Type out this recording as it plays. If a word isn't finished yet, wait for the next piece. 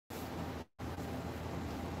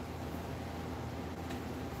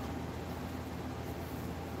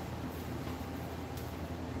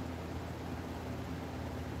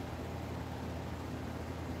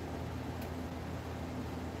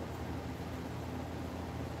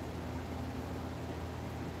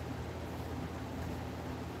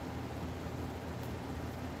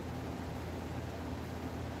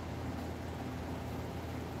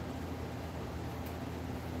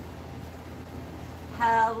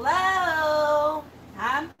Hello,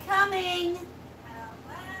 I'm coming.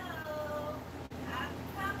 Hello, I'm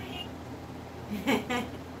coming.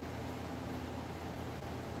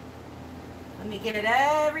 Let me get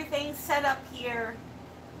everything set up here.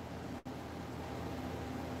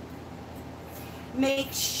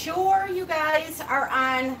 Make sure you guys are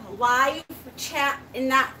on live chat and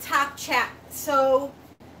not top chat so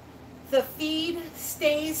the feed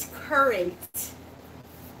stays current.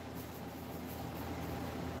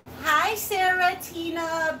 Hi, Sarah,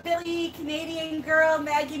 Tina, Billy, Canadian Girl,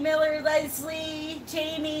 Maggie Miller, Leslie,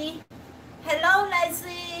 Jamie. Hello,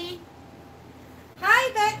 Leslie.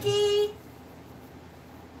 Hi, Becky.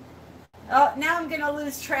 Oh, now I'm going to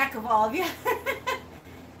lose track of all of you.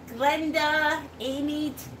 Glenda,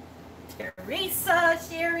 Amy, Teresa,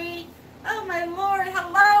 Sherry. Oh, my Lord.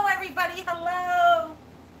 Hello, everybody. Hello.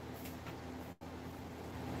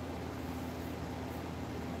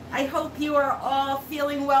 I hope you are all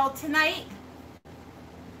feeling well tonight.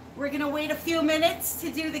 We're going to wait a few minutes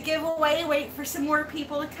to do the giveaway, wait for some more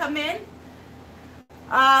people to come in.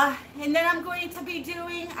 And then I'm going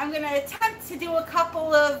to attempt to do a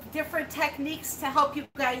couple of different techniques to help you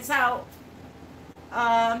guys out.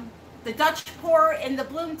 The Dutch pour and the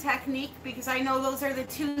bloom technique, because I know those are the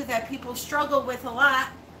two that people struggle with a lot.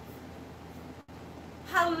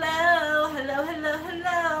 Hello, hello, hello,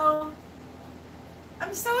 hello.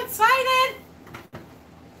 I'm so excited.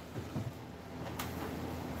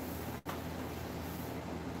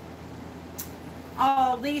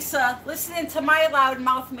 Oh, Lisa, listening to my loud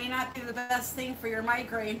mouth may not be the best thing for your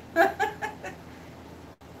migraine.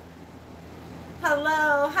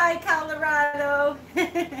 Hello, hi, Colorado.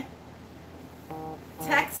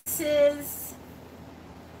 Texas.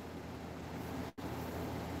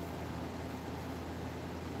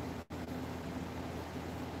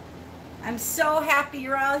 I'm so happy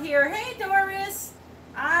you're all here. Hey, Doris.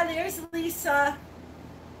 Ah, there's Lisa.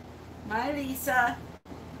 My Lisa.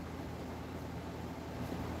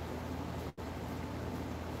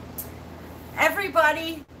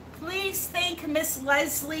 Everybody, please thank Miss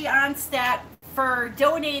Leslie Onstadt for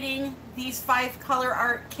donating these 5 color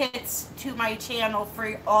art kits to my channel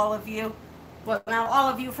for all of you. Well, not all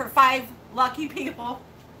of you, for 5 lucky people.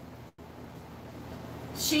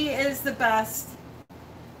 She is the best.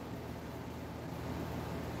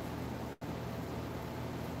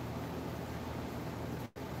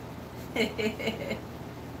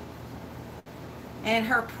 And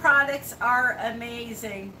her products are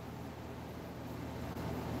amazing.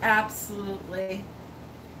 Absolutely.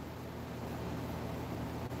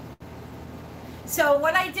 So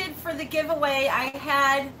what I did for the giveaway, I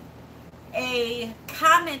had a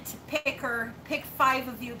comment picker pick 5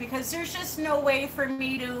 of you, because there's just no way for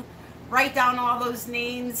me to write down all those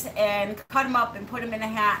names and cut them up and put them in a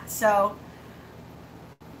hat. So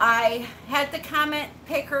I had the comment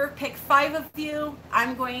picker pick 5 of you.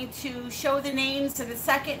 I'm going to show the names in a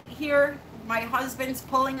second here. My husband's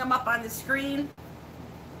pulling them up on the screen.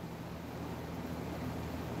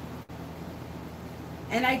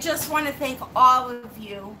 And I just want to thank all of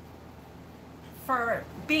you for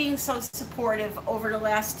being so supportive over the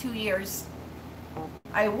last 2 years.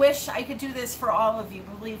 I wish I could do this for all of you.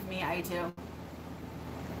 Believe me, I do.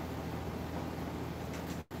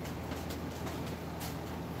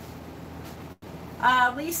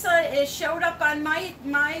 Lisa is showed up on my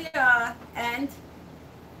end.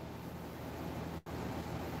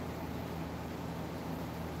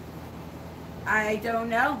 I don't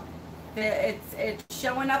know. It's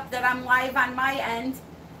showing up that I'm live on my end.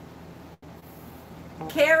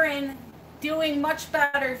 Karen, doing much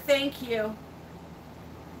better, thank you.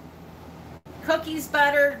 Cookie's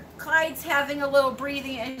better. Clyde's having a little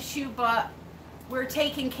breathing issue, but we're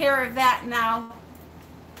taking care of that now.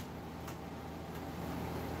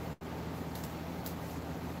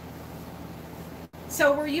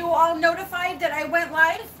 So were you all notified that I went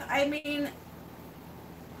live? I mean,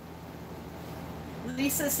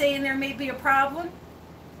 Lisa's saying there may be a problem.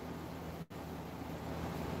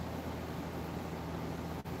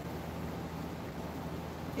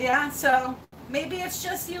 Yeah, so maybe it's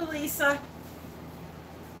just you, Lisa.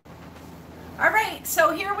 All right,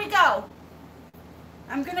 so here we go.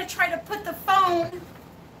 I'm going to try to put the phone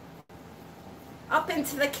up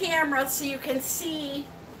into the camera so you can see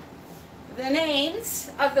the names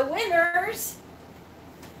of the winners.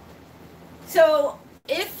 So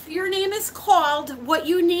if your name is called, what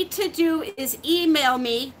you need to do is email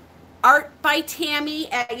me,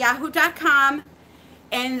 artbytammy@yahoo.com,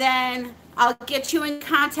 and then I'll get you in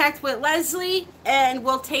contact with Leslie and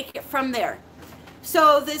we'll take it from there.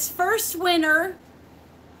 So this first winner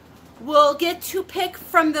will get to pick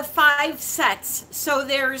from the 5 sets. So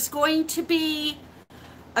there's going to be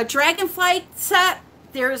a dragonfly set.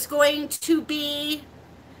 There's going to be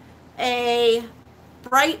a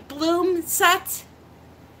bright bloom set.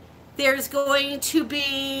 There's going to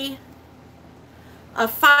be a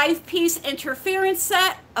 5-piece interference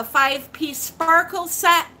set, a 5-piece sparkle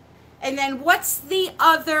set, and then what's the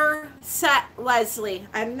other set, Leslie?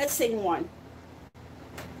 I'm missing one.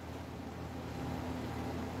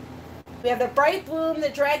 We have the bright bloom, the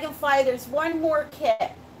dragonfly. There's one more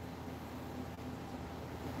kit.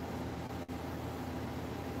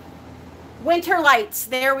 Winter lights.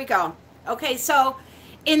 There we go. Okay, so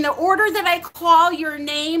in the order that I call your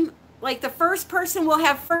name, like the first person will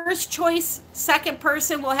have first choice, second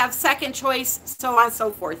person will have second choice, so on and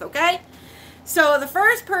so forth, okay? So the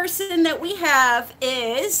first person that we have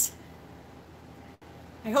is,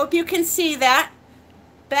 I hope you can see that,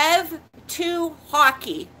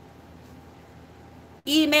 Bev2Hockey.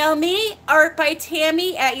 Email me,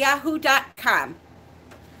 artbytammy@yahoo.com.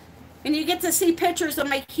 And you get to see pictures of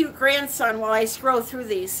my cute grandson while I scroll through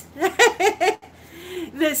these.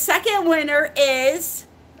 The second winner is,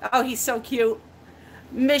 oh, he's so cute,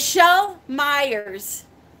 Michelle Myers.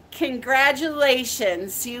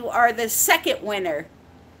 Congratulations, you are the second winner.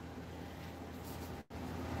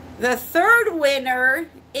 The third winner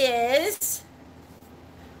is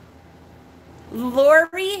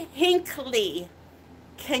Laurie Hinckley.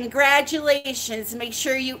 Congratulations. Make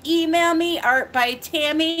sure you email me,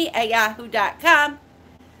 artbytammy@yahoo.com.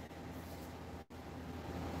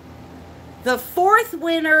 The fourth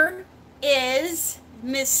winner is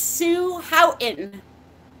Miss Sue Houghton.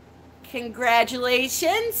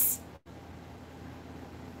 Congratulations.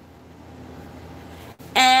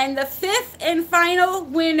 And the fifth and final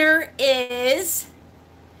winner is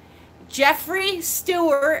Jeffrey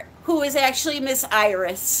Stewart, who is actually Miss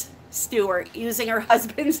Iris Stewart, using her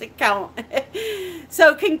husband's account.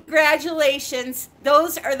 So congratulations.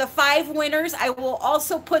 Those are the 5 winners. I will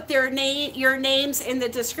also put your names in the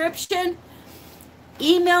description.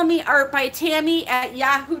 Email me,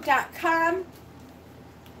 artbytammy@yahoo.com.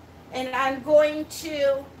 And I'm going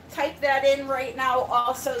to type that in right now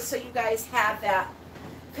also, so you guys have that.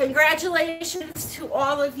 Congratulations to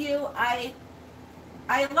all of you. I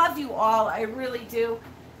love you all. I really do.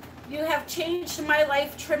 You have changed my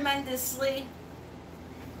life tremendously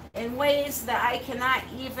in ways that I cannot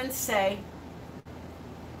even say.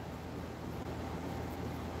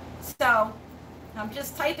 So I'm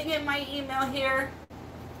just typing in my email here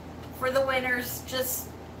for the winners. Just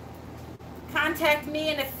contact me,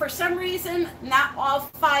 and if for some reason not all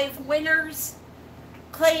 5 winners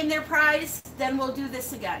claim their prize, then we'll do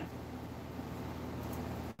this again.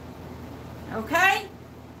 Okay?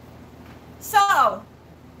 So,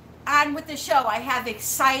 on with the show. I have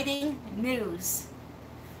exciting news.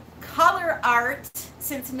 Colourarte,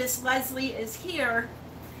 since Miss Leslie is here,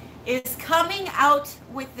 is coming out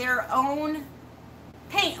with their own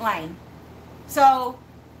paint line. So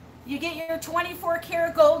you get your 24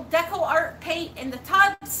 karat gold deco art paint in the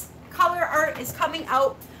tubs. Colourarte is coming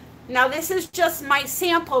out. Now this is just my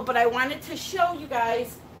sample, but I wanted to show you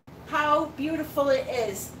guys how beautiful it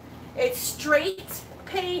is. It's straight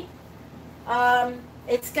paint.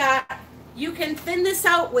 It's got, you can thin this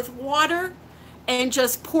out with water and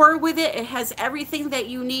just pour with it. It has everything that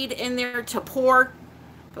you need in there to pour.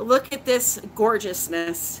 But look at this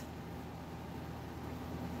gorgeousness.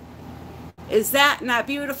 Is that not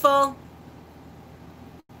beautiful?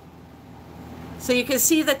 So you can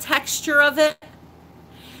see the texture of it.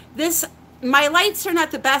 This, my lights are not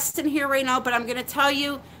the best in here right now, but I'm going to tell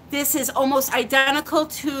you, this is almost identical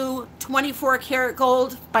to 24 karat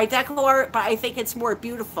gold by Colourarte, but I think it's more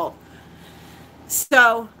beautiful.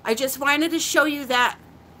 So I just wanted to show you that.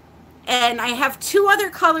 And I have 2 other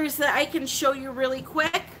colors that I can show you really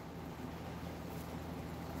quick.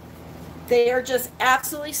 They are just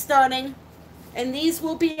absolutely stunning. And these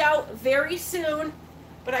will be out very soon.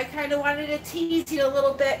 But I kind of wanted to tease you a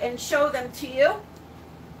little bit and show them to you.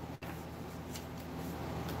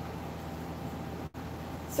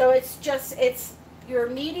 So it's just, it's your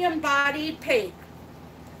medium bodied paint.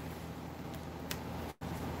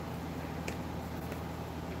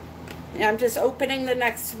 And I'm just opening the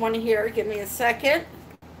next one here. Give me a second.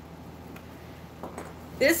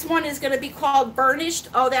 This one is going to be called Burnished.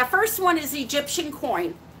 Oh, that first one is Egyptian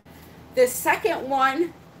coin. The second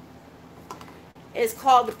one is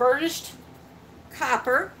called Burnished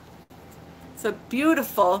Copper. It's a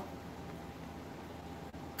beautiful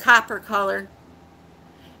copper color.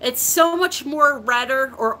 It's so much more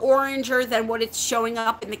redder or oranger than what it's showing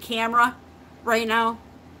up in the camera right now.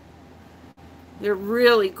 They're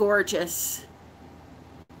really gorgeous.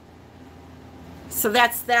 So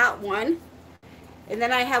that's that one. And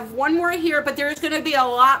then I have one more here, but there's going to be a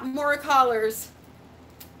lot more colors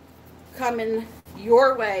coming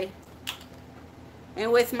your way.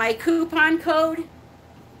 And with my coupon code,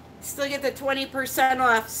 still get the 20%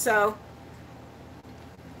 off. So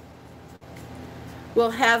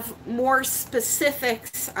we'll have more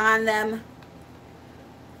specifics on them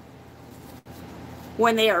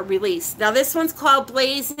when they are released. Now this one's called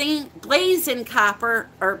Blazing Copper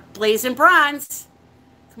or Blazing Bronze.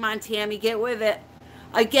 Come on, Tammy, get with it.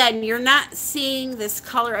 Again, you're not seeing this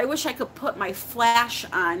color. I wish I could put my flash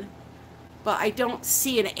on, but I don't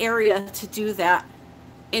see an area to do that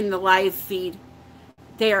in the live feed.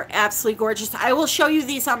 They are absolutely gorgeous. I will show you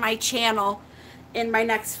these on my channel in my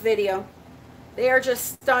next video. They are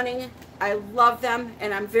just stunning. I love them,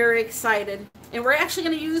 and I'm very excited. And we're actually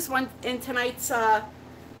going to use one in tonight's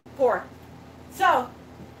pour. So,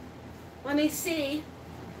 let me see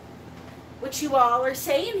what you all are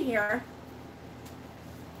saying here.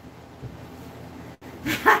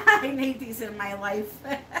 I need these in my life.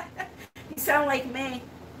 You sound like me.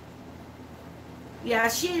 Yeah,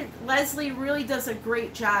 Leslie really does a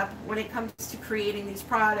great job when it comes to creating these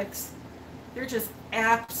products. They're just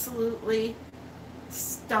absolutely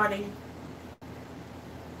stunning.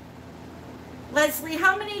 Leslie,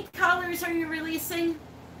 how many colors are you releasing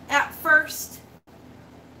at first?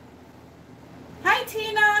 Hi,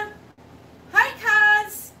 Tina. Hi,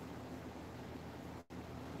 Kaz.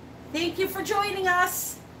 Thank you for joining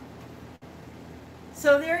us.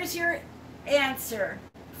 So there's your answer.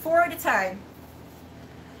 4 at a time.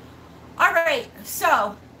 All right,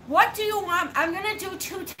 so what do you want? I'm going to do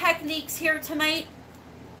 2 techniques here tonight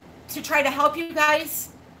to try to help you guys.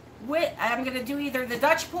 I'm going to do either the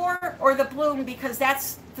Dutch pour or the bloom because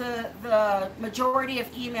that's the majority of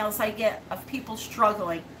emails I get of people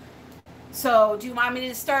struggling. So do you want me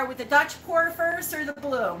to start with the Dutch pour first or the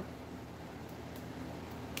bloom?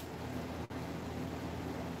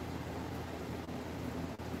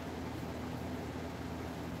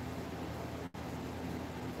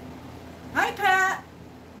 Hi, Pat.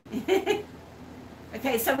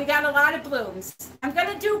 Okay, so we got a lot of blooms. I'm going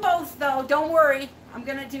to do both, though. Don't worry. I'm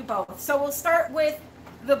going to do both. So we'll start with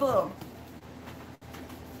the bloom.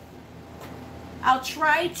 I'll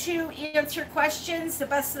try to answer questions the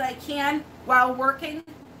best that I can while working.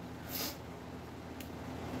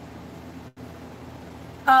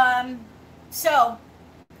 So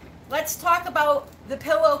let's talk about the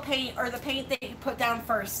pillow paint or the paint that you put down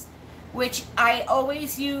first, which I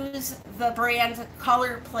always use the brand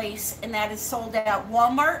Colorplace, and that is sold at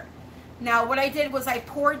Walmart. Now what I did was I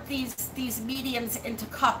poured these mediums into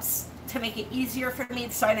cups to make it easier for me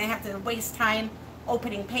so I didn't have to waste time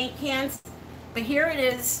opening paint cans. But here it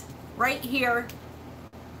is, right here,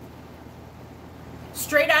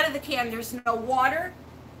 straight out of the can. There's no water.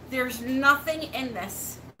 There's nothing in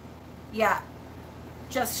this yet.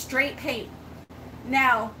 Just straight paint.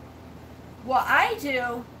 Now, what I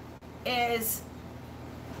do is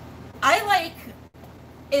I like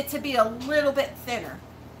it to be a little bit thinner.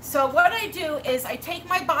 So what I do is I take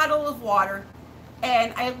my bottle of water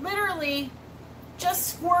and I literally just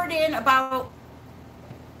squirt in about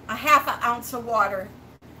a ½ ounce of water.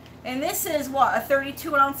 And this is what, a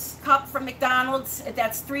 32-ounce cup from McDonald's.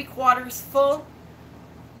 That's 3/4 full.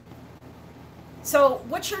 So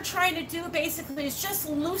what you're trying to do basically is just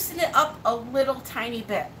loosen it up a little tiny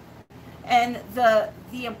bit. And the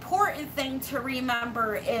important thing to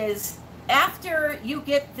remember is after you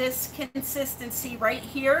get this consistency right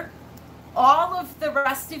here, all of the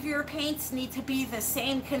rest of your paints need to be the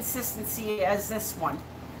same consistency as this one.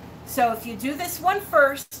 So if you do this one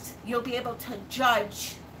first, you'll be able to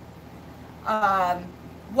judge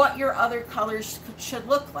what your other colors should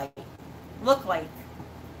look like.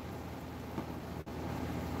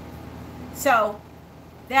 So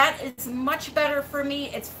that is much better for me.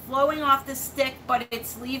 It's flowing off the stick, but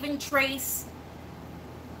it's leaving trace.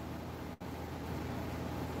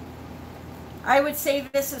 I would say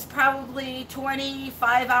this is probably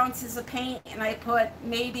 25 ounces of paint, and I put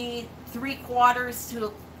maybe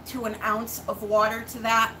 3/4 to an ounce of water to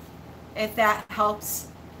that, if that helps.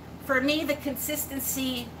 For me, the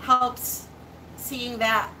consistency helps seeing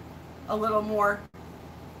that a little more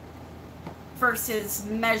versus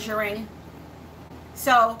measuring.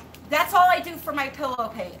 So that's all I do for my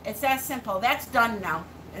pillow paint. It's that simple. That's done now,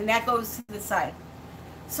 and that goes to the side.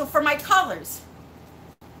 So for my colors,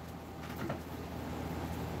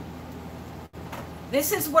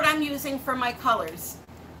 this is what I'm using for my colors.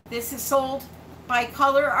 This is sold by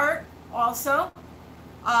Colourarte also.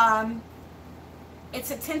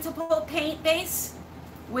 it's a tintable paint base.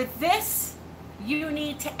 With this, you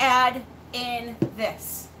need to add in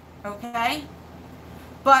this, okay?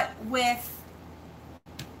 But with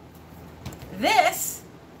this,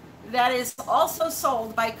 that is also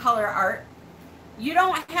sold by Colourarte, you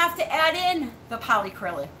don't have to add in the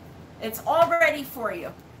polycrylic. It's all ready for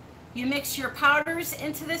you. You mix your powders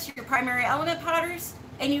into this, your primary element powders,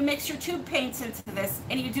 and you mix your tube paints into this,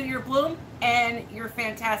 and you do your bloom, and you're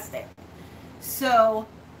fantastic. So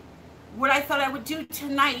what I thought I would do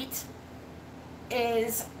tonight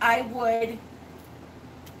is I would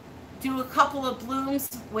do a couple of blooms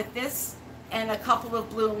with this and a couple of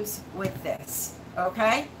blooms with this,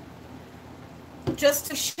 okay? Just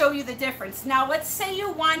to show you the difference. Now, let's say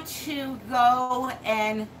you want to go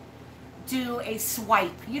and do a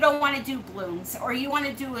swipe. You don't want to do blooms, or you want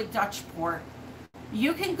to do a Dutch pour.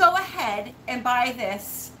 You can go ahead and buy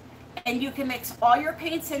this, and you can mix all your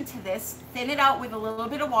paints into this, thin it out with a little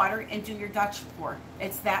bit of water, and do your Dutch pour.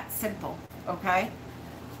 It's that simple, okay?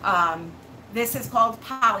 This is called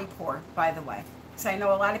poly pour, by the way. So I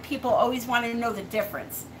know a lot of people always want to know the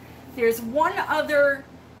difference. There's one other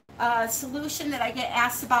solution that I get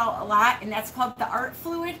asked about a lot, and that's called the art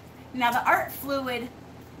fluid. Now, the art fluid,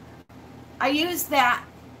 I use that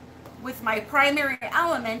with my primary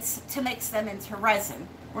elements to mix them into resin.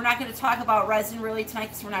 We're not going to talk about resin really tonight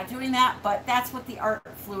because we're not doing that, but that's what the art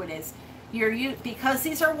fluid is. Because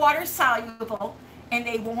these are water soluble and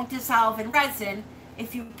they won't dissolve in resin,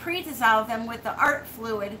 if you pre-dissolve them with the art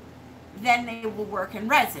fluid, then they will work in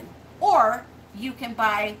resin. Or you can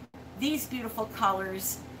buy these beautiful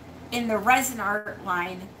colors in the resin art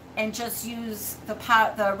line and just use the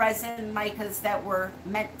resin micas that were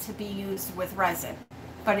meant to be used with resin.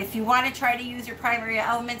 But if you want to try to use your primary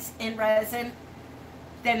elements in resin,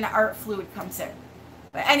 then the art fluid comes in.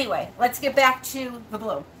 But anyway, let's get back to the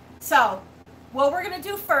bloom. So what we're going to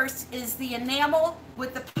do first is the enamel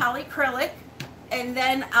with the polycrylic, and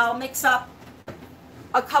then I'll mix up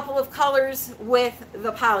a couple of colors with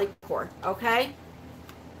the poly pour, okay?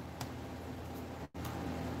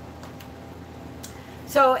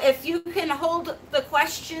 So if you can hold the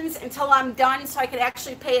questions until I'm done so I can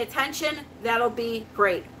actually pay attention, that'll be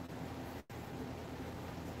great.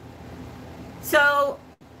 So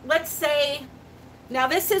let's say, now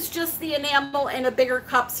this is just the enamel in a bigger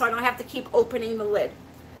cup so I don't have to keep opening the lid.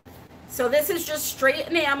 So this is just straight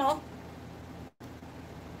enamel.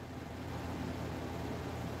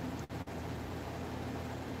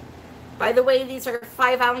 By the way, these are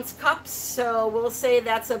 5-ounce cups, so we'll say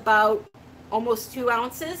that's about almost 2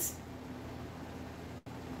 ounces.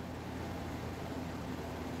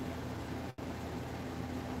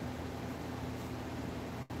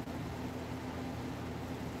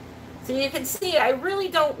 So you can see I really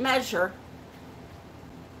don't measure.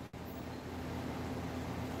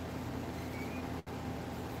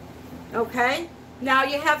 Okay, now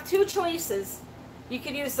you have two choices. You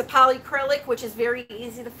can use the polycrylic, which is very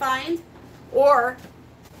easy to find, or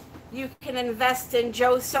you can invest in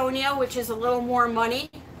Joe Sonia, which is a little more money.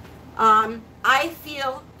 I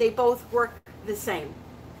feel they both work the same,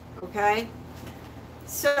 okay?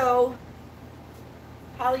 So,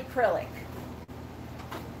 polycrylic.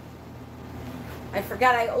 I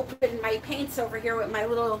forgot I opened my paints over here with my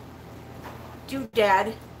little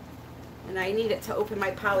doodad, and I need it to open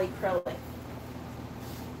my polycrylic.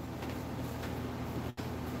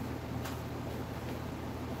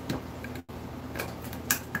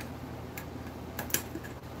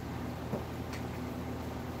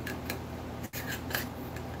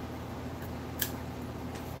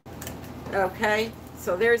 Okay,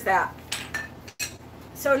 so there's that.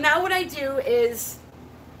 So now what I do is,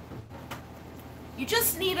 you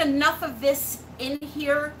just need enough of this in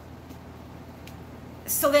here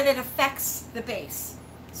so that it affects the base.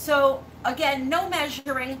 So again, no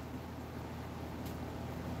measuring.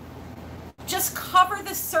 Just cover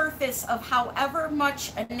the surface of however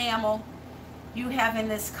much enamel you have in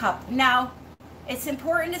this cup. Now, it's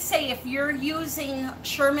important to say if you're using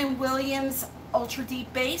Sherwin-Williams Ultra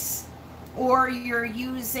Deep Base, or you're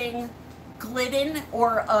using Glidden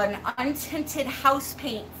or an untinted house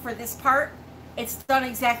paint for this part, it's done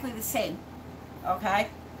exactly the same, okay?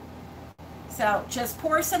 So just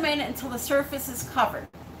pour some in until the surface is covered.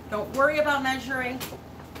 Don't worry about measuring.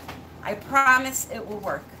 I promise it will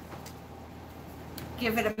work.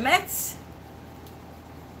 Give it a mix.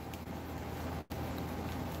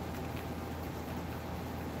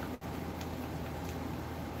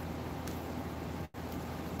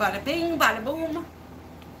 Bada bing, bada boom.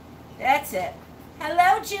 That's it.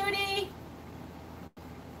 Hello, Judy.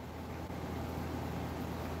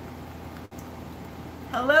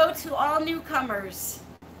 Hello to all newcomers.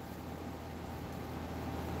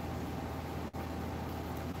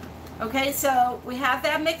 Okay, so we have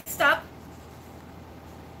that mixed up.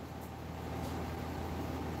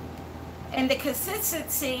 And the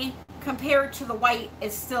consistency compared to the white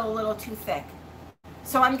is still a little too thick.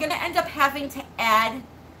 So I'm going to end up having to add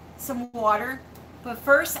some water. But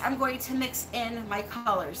first, I'm going to mix in my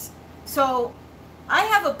colors. So I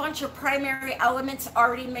have a bunch of primary elements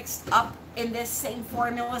already mixed up in this same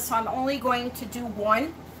formula. So I'm only going to do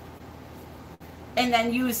one and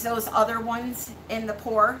then use those other ones in the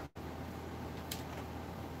pour.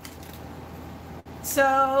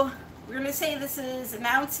 So we're going to say this is 1.5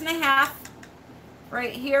 ounces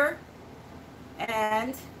right here.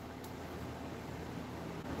 And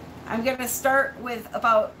I'm going to start with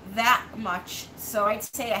about that much. So I'd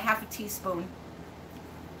say 1/2 teaspoon.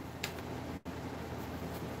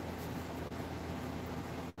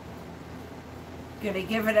 Going to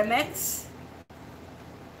give it a mix.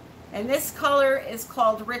 And this color is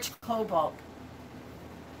called Rich Cobalt.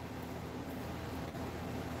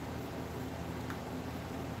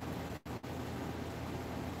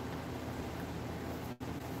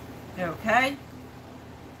 Okay.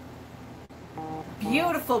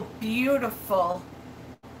 Beautiful, beautiful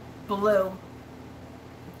blue.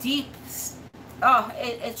 Deep. Oh,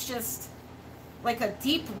 it's just like a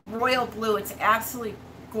deep royal blue. It's absolutely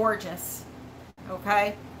gorgeous.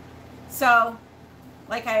 Okay. So,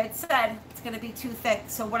 like I had said, it's going to be too thick.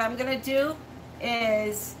 So what I'm going to do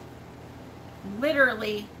is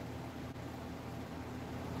literally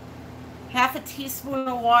 1/2 teaspoon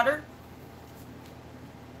of water.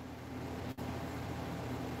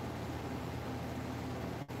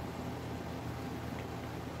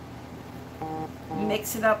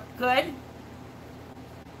 Mix it up good.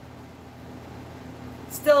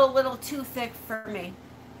 Still a little too thick for me.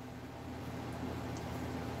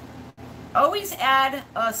 Always add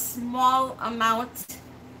a small amount.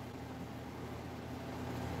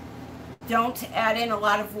 Don't add in a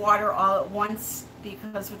lot of water all at once,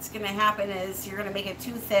 because what's going to happen is you're going to make it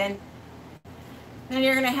too thin. Then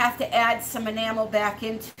you're going to have to add some enamel back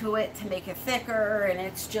into it to make it thicker, and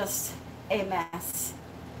it's just a mess.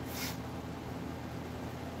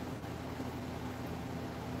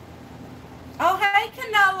 Oh, hey,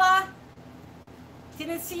 Canola.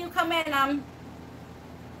 Didn't see you come in. I'm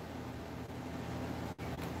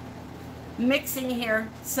mixing here.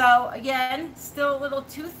 So, again, still a little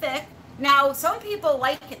too thick. Now, some people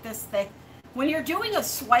like it this thick. When you're doing a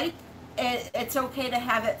swipe, it's okay to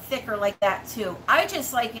have it thicker like that, too. I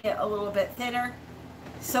just like it a little bit thinner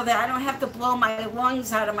so that I don't have to blow my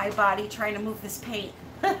lungs out of my body trying to move this paint.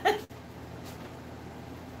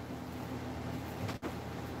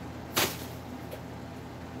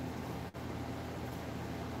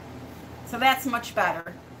 So that's much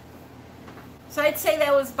better. So I'd say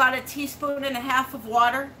that was about 1.5 teaspoons of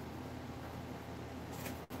water.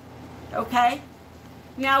 Okay.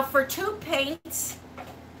 Now for tube paints,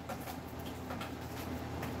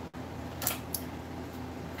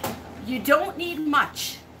 you don't need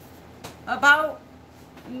much. About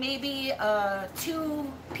maybe 2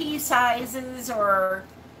 pea sizes or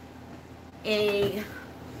a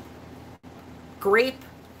grape.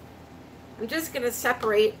 I'm just going to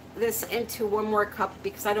separate this into one more cup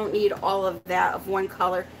because I don't need all of that of one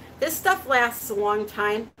color. This stuff lasts a long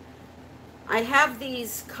time. I have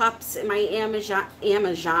these cups in my Amazon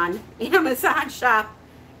shop,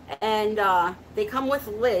 and they come with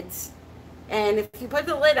lids. And if you put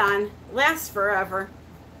the lid on, it lasts forever.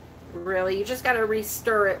 Really, you just got to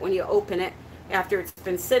re-stir it when you open it after it's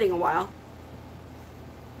been sitting a while.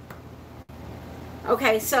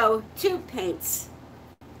 Okay, so tube paints.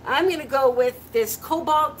 I'm going to go with this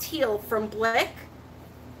Cobalt Teal from Blick.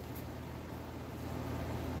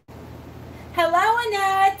 Hello,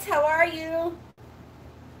 Annette. How are you?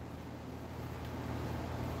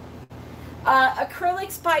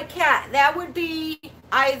 Acrylics by Cat. That would be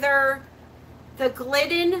either the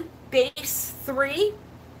Glidden Base 3,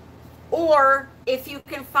 or if you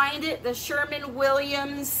can find it, the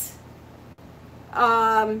Sherman-Williams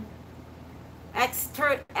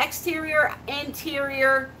exterior,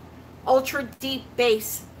 interior, ultra deep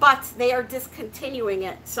base, but they are discontinuing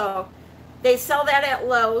it. So they sell that at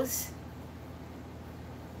Lowe's.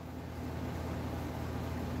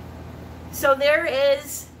 So there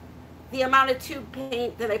is the amount of tube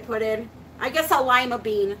paint that I put in. I guess a lima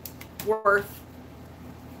bean worth.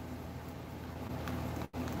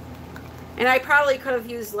 And I probably could have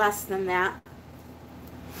used less than that.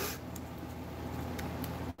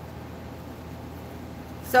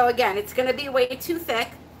 So again, it's going to be way too thick,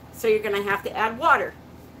 so you're going to have to add water.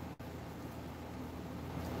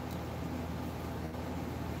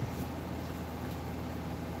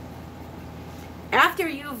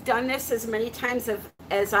 you've done this as many times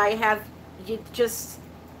as I have,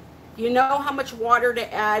 you know how much water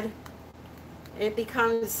to add. It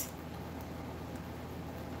becomes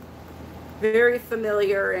very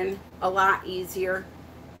familiar and a lot easier.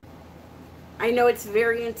 I know it's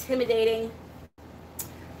very intimidating.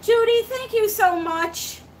 Judy, thank you so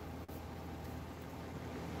much.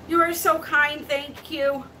 You are so kind, thank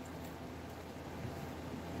you.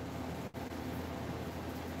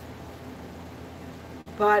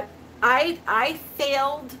 But I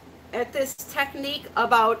failed at this technique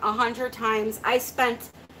about 100 times. I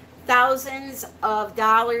spent thousands of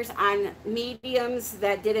dollars on mediums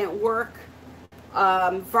that didn't work.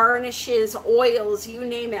 Varnishes, oils, you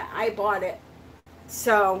name it, I bought it.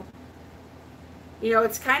 So, you know,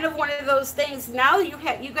 it's kind of one of those things. Now you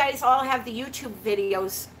guys all have the YouTube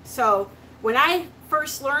videos. So when I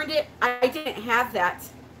first learned it, I didn't have that.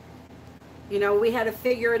 You know, we had to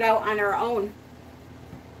figure it out on our own.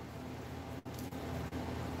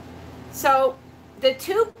 So the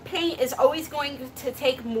tube paint is always going to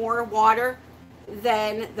take more water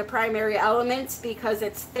than the primary elements because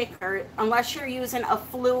it's thicker, unless you're using a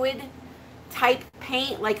fluid type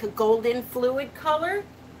paint like a golden fluid color.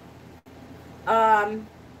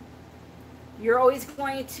 You're always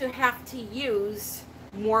going to have to use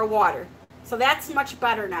more water. So that's much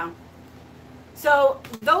better now. So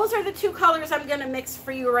those are the two colors I'm going to mix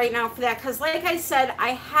for you right now for that, because like I said, I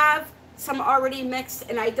have some already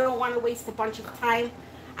mixed and I don't want to waste a bunch of time.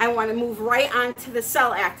 I want to move right on to the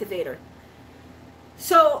cell activator.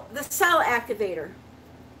 So the cell activator,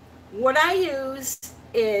 what I use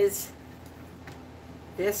is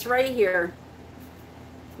this right here.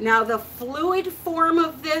 Now the fluid form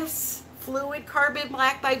of this, fluid carbon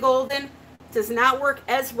black by Golden, does not work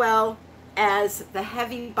as well as the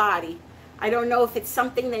heavy body. I don't know if it's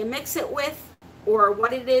something they mix it with or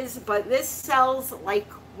what it is, but this sells like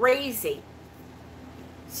crazy.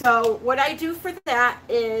 So what I do for that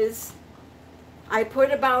is I put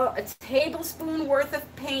about a tablespoon worth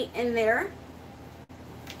of paint in there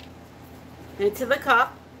into the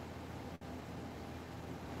cup.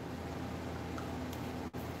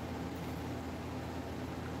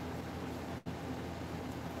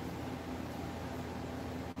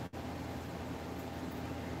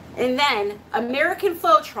 And then American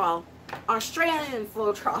Floetrol, Australian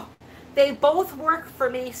Floetrol, they both work for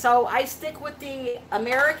me, so I stick with the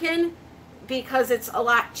American because it's a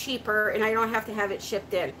lot cheaper and I don't have to have it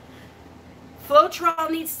shipped in.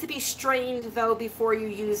 Floetrol needs to be strained though before you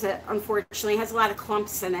use it. Unfortunately, it has a lot of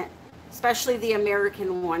clumps in it, especially the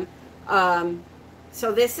American one.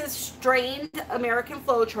 So this is strained American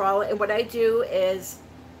Floetrol, and what I do is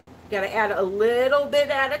got to add a little bit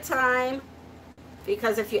at a time,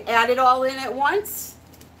 because if you add it all in at once,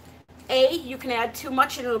 A, you can add too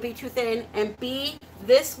much and it'll be too thin, and B,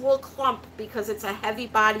 this will clump because it's a heavy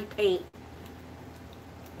body paint.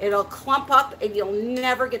 It'll clump up and you'll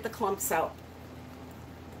never get the clumps out.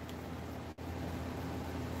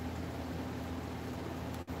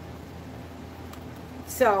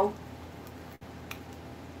 So,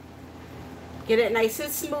 get it nice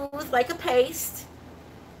and smooth like a paste.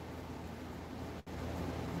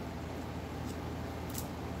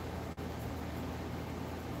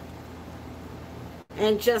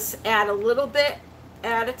 And just add a little bit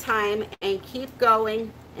at a time and keep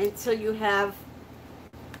going until you have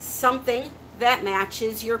something that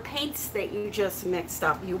matches your paints that you just mixed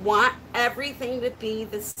up. You want everything to be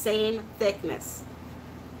the same thickness.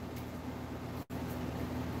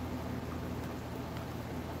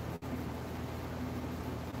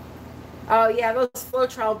 Oh yeah, those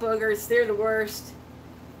Floetrol boogers, they're the worst.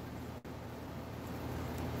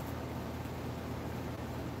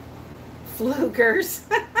 Flugers.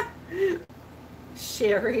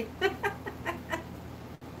 Sherry.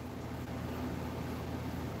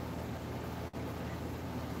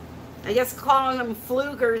 I guess calling them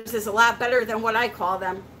flugers is a lot better than what I call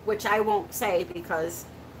them, which I won't say because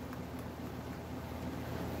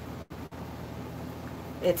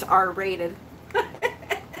it's R-rated.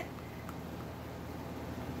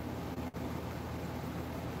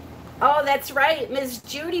 Oh, that's right. Miss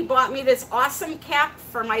Judy bought me this awesome cap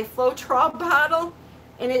for my Floetrol bottle,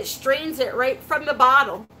 and it strains it right from the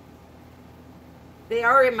bottle. They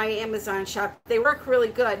are in my Amazon shop. They work really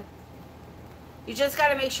good. You just got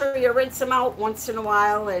to make sure you rinse them out once in a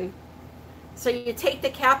while. And so you take the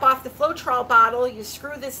cap off the Floetrol bottle, you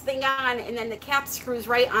screw this thing on, and then the cap screws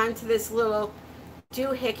right onto this little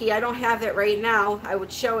doohickey. I don't have it right now. I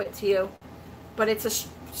would show it to you. But it's a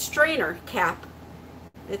strainer cap.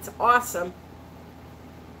 It's awesome.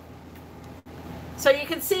 So you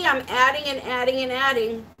can see I'm adding and adding and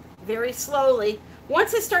adding very slowly.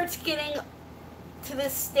 Once it starts getting to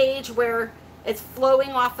this stage where it's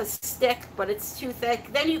flowing off a stick, but it's too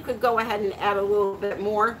thick, then you could go ahead and add a little bit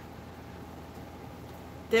more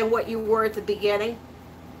than what you were at the beginning.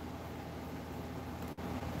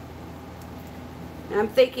 And I'm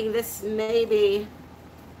thinking this may be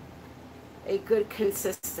a good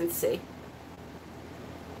consistency.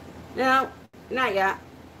 No, not yet.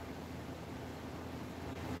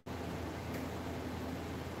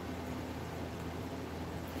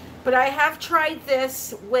 But I have tried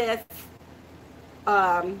this with,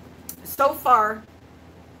 so far,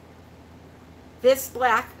 this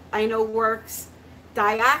black I know works.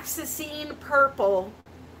 Dioxazine purple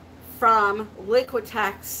from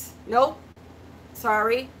Liquitex. Nope,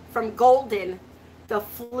 sorry, from Golden. The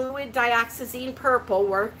fluid dioxazine purple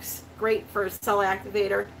works great for a cell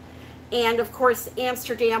activator. And of course,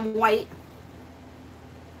 Amsterdam White.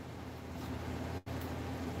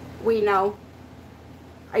 We know.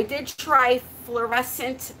 I did try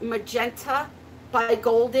Fluorescent Magenta by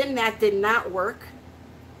Golden. That did not work.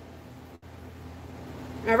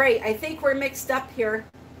 All right, I think we're mixed up here.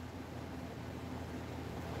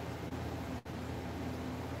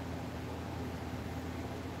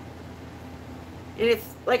 And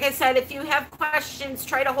if, like I said, if you have questions,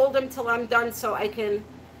 try to hold them till I'm done so I can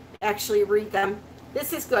actually read them.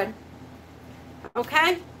 This is good.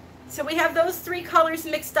 Okay? So we have those three colors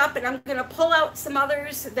mixed up, and I'm going to pull out some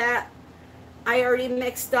others that I already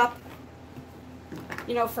mixed up,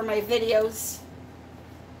 you know, for my videos.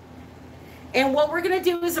 And what we're going to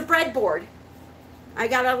do is a breadboard. I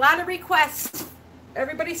got a lot of requests.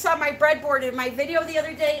 Everybody saw my breadboard in my video the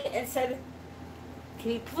other day and said,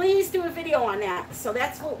 can you please do a video on that? So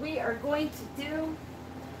that's what we are going to do.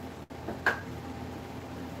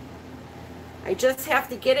 I just have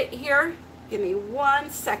to get it here. Give me 1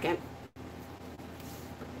 second.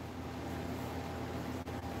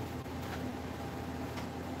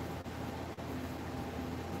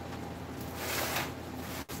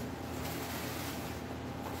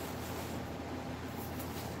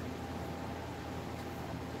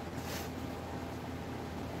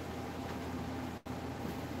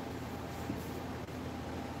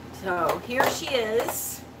 So here she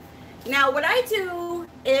is. Now what I do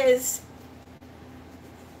is,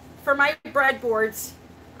 for my breadboards,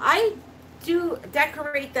 I do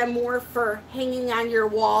decorate them more for hanging on your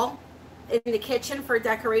wall in the kitchen for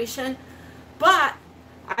decoration, but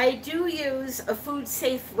I do use a food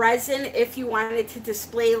safe resin if you wanted to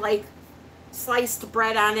display like sliced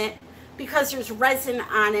bread on it. Because there's resin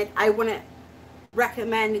on it, I wouldn't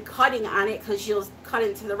recommend cutting on it because you'll cut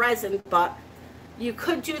into the resin, but you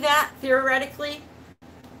could do that theoretically.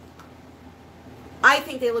 I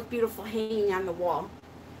think they look beautiful hanging on the wall.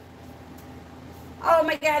 Oh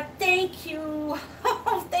my God, thank you.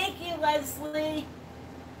 Oh, thank you, Leslie.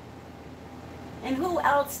 And who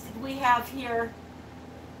else did we have here?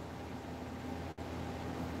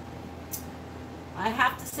 I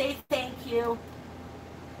have to say thank you.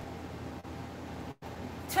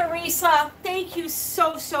 Teresa, thank you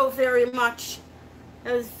so, so very much.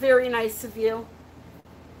 That was very nice of you.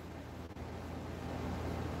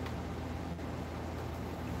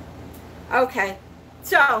 Okay,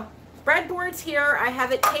 so breadboards here. I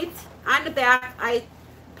have it taped on the back. I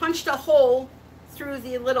punched a hole through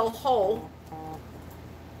the little hole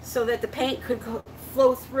so that the paint could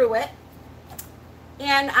flow through it.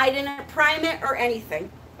 And I didn't prime it or anything,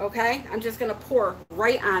 okay? I'm just gonna pour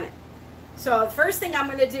right on it. So the first thing I'm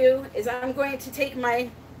gonna do is I'm going to take my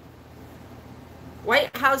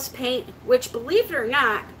White House paint, which, believe it or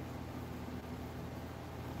not,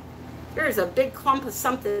 there's a big clump of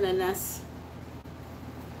something in this.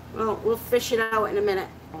 Well, we'll fish it out in a minute.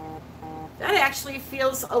 That actually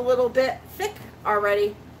feels a little bit thick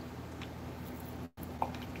already.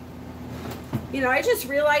 You know, I just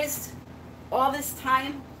realized all this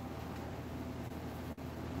time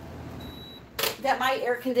that my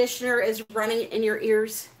air conditioner is running in your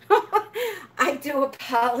ears. I do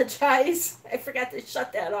apologize. I forgot to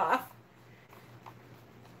shut that off.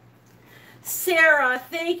 Sarah,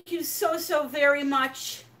 thank you so, so very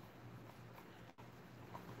much.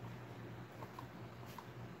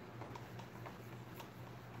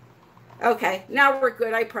 Okay, now we're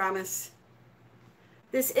good, I promise.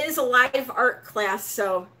 This is a live art class,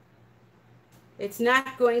 so it's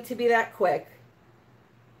not going to be that quick.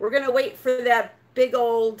 We're going to wait for that big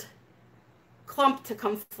old clump to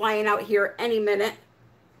come flying out here any minute.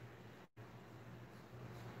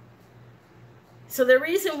 So the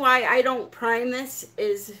reason why I don't prime this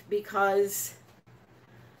is because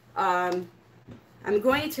I'm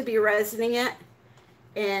going to be resining it,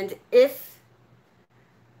 and if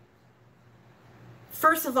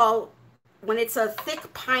first of all, when it's a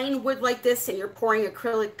thick pine wood like this and you're pouring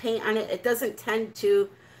acrylic paint on it, it doesn't tend to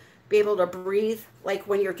be able to breathe like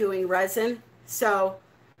when you're doing resin. So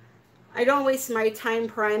I don't waste my time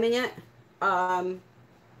priming it.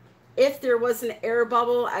 If there was an air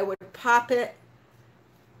bubble, I would pop it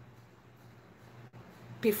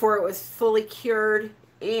before it was fully cured.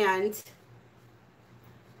 And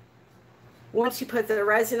once you put the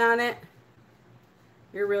resin on it,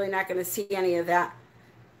 you're really not going to see any of that.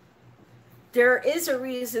 There is a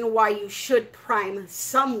reason why you should prime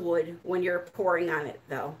some wood when you're pouring on it,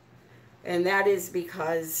 though. And that is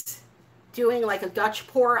because doing like a Dutch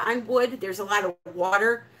pour on wood, there's a lot of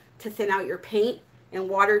water to thin out your paint, and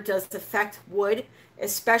water does affect wood,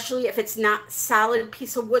 especially if it's not solid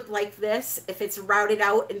piece of wood like this. If it's routed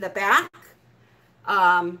out in the back,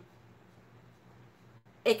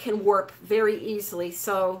 it can warp very easily.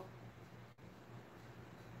 So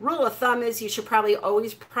rule of thumb is you should probably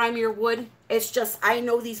always prime your wood. It's just, I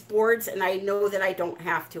know these boards and I know that I don't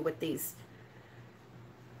have to with these.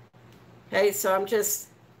 Okay, so I'm just,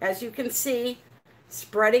 as you can see,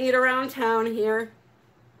 spreading it around town here.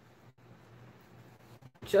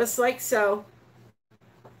 Just like so.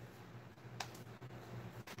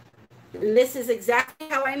 And this is exactly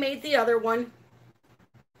how I made the other one.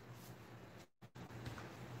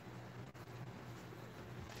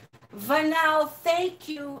 Vanel, thank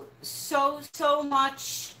you so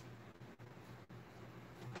much.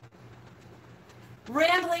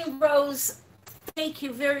 Rambling Rose, thank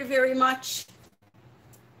you very much.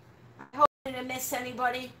 I hope I didn't miss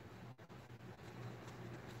anybody.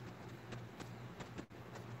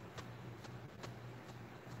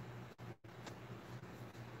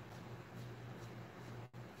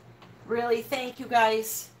 Really, thank you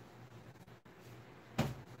guys.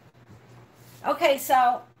 Okay,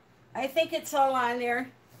 so I think it's all on there.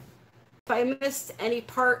 If I missed any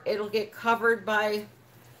part, it'll get covered by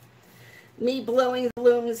me blowing the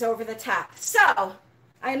blooms over the top. So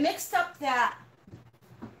I mixed up that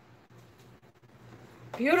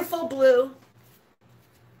beautiful blue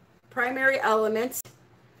primary element,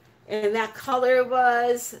 and that color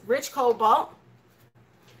was rich cobalt.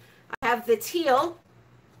 I have the teal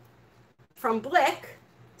from Blick.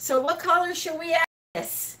 So what color should we add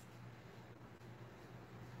this?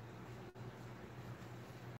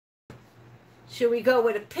 Should we go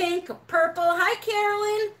with a pink, a purple? Hi,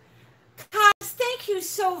 Carolyn. Cobbs, thank you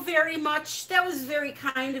so very much. That was very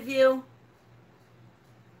kind of you.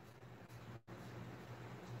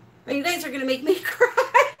 Oh, you guys are going to make me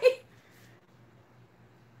cry.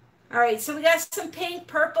 All right, so we got some pink,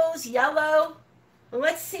 purples, yellow. Well,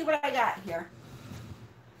 let's see what I got here.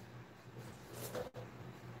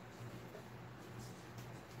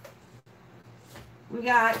 We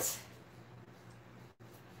got,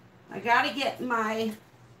 I got to get my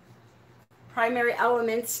primary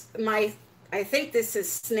elements. I think this is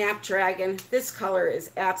Snapdragon. This color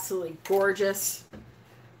is absolutely gorgeous.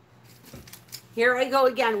 Here I go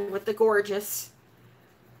again with the gorgeous.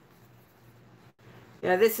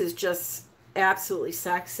 Yeah, this is just absolutely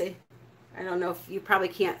sexy. I don't know if you probably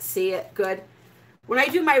can't see it good. When I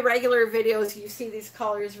do my regular videos, you see these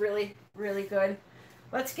colors really good.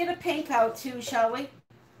 Let's get a pink out too, shall we?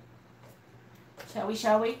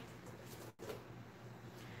 Shall we?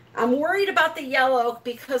 I'm worried about the yellow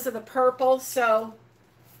because of the purple, so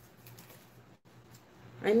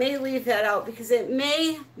I may leave that out because it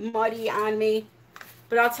may muddy on me.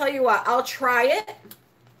 But I'll tell you what, I'll try it.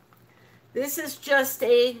 This is just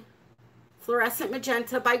a fluorescent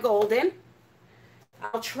magenta by Golden.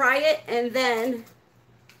 I'll try it, and then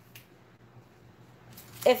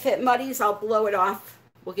if it muddies, I'll blow it off.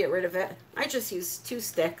 We'll get rid of it. I just used 2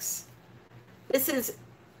 sticks. This is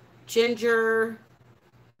ginger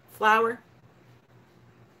flower.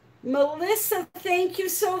 Melissa, thank you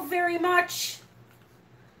so very much.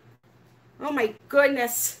 Oh my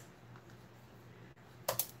goodness.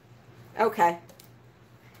 Okay.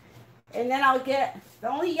 And then I'll get, the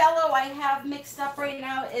only yellow I have mixed up right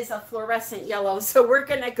now is a fluorescent yellow. So we're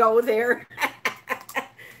going to go there.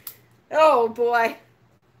 Oh boy.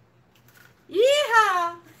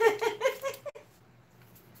 Yeehaw.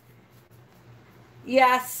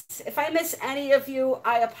 Yes, if I miss any of you,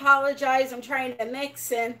 I apologize. I'm trying to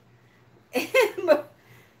mix and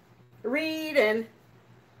read, and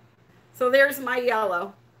so there's my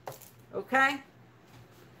yellow. Okay.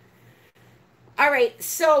 All right,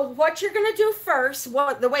 so what you're going to do first,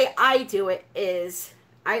 well, the way I do it is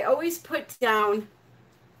I always put down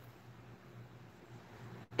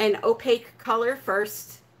an opaque color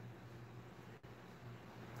first.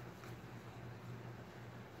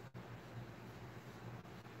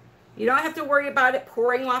 You don't have to worry about it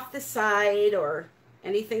pouring off the side or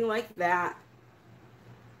anything like that.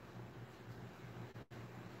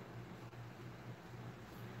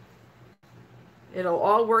 It'll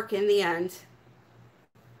all work in the end.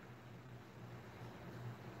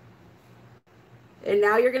 And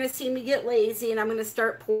now you're going to see me get lazy and I'm going to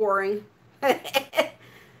start pouring.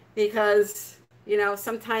 Because, you know,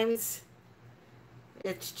 sometimes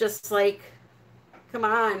it's just like, come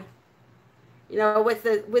on. You know,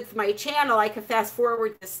 with my channel, I can fast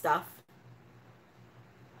forward this stuff.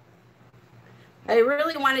 I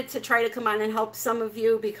really wanted to try to come on and help some of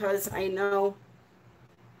you because I know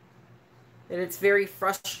that it's very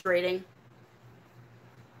frustrating.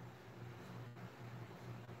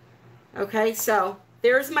 Okay, so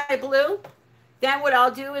there's my blue. Then what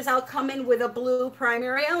I'll do is I'll come in with a blue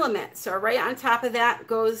primary element. So right on top of that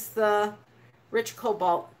goes the rich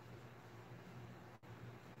cobalt.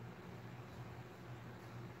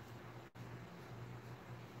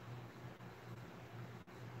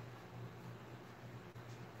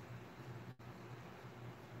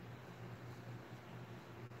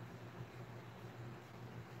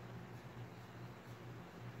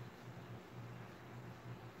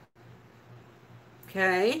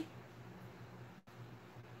 Okay.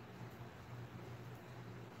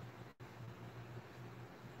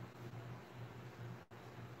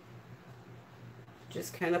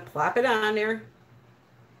 Just kind of plop it on there.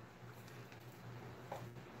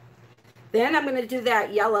 Then I'm going to do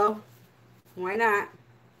that yellow. Why not?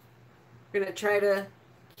 I'm going to try to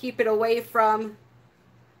keep it away from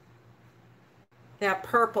that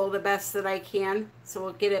purple the best that I can. So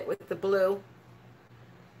we'll get it with the blue.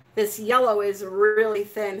 This yellow is really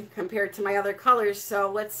thin compared to my other colors,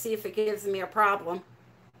 so let's see if it gives me a problem.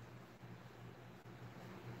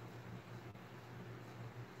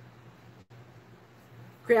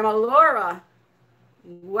 Grandma Laura,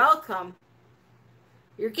 welcome.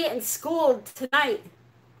 You're getting schooled tonight.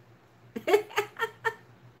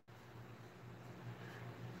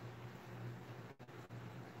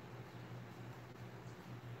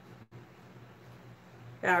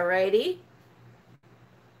 Alrighty.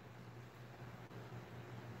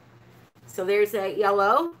 So there's that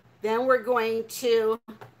yellow. Then we're going to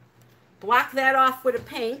block that off with a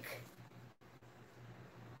pink.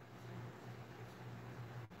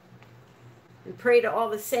 And pray to all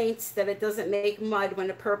the saints that it doesn't make mud when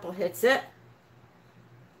the purple hits it.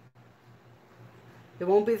 It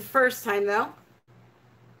won't be the first time though.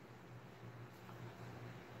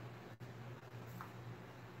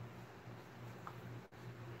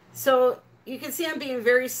 So you can see I'm being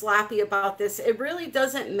very sloppy about this. It really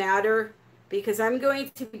doesn't matter because I'm going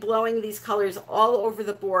to be blowing these colors all over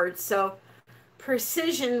the board. So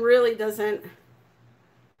precision really doesn't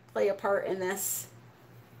play a part in this.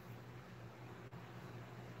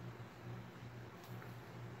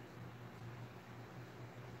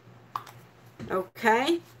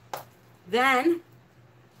 Okay, then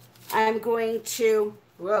I'm going to,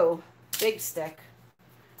 whoa, big stick.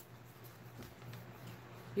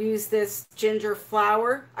 Use this ginger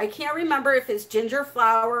flower. I can't remember if it's ginger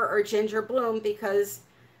flower or ginger bloom because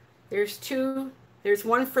there's two. There's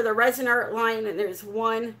one for the resin art line and there's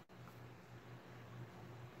one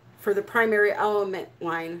for the primary element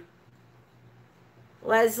line.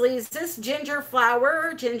 Leslie, is this ginger flower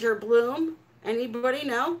or ginger bloom? Anybody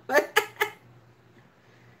know?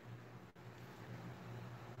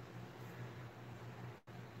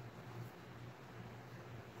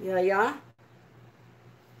 Yeah.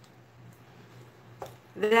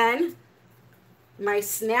 Then my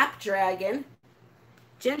Snapdragon,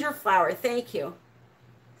 ginger flower, thank you.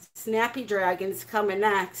 Snappy Dragon's coming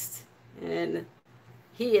next, and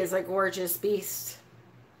he is a gorgeous beast.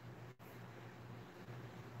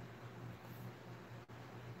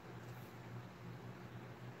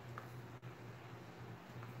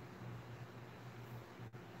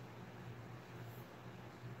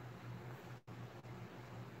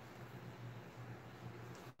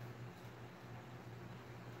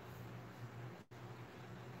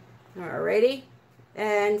 Alrighty,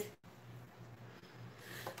 and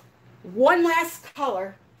one last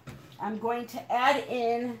color. I'm going to add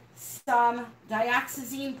in some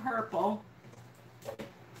dioxazine purple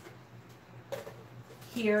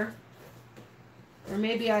here, or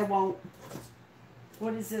maybe I won't.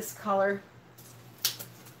 What is this color?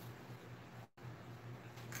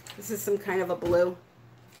 This is some kind of a blue.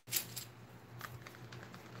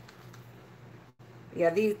 Yeah,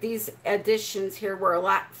 these additions here were a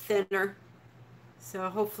lot thinner, so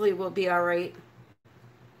hopefully we'll be all right.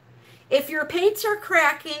 If your paints are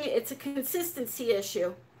cracking, it's a consistency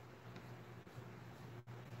issue.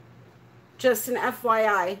 Just an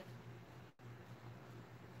FYI.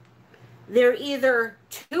 they're either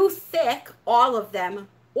too thick, all of them,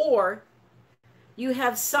 or you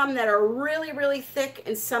have some that are really, really thick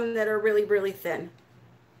and some that are really, really thin.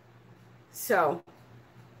 So,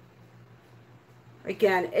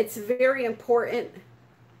 again, it's very important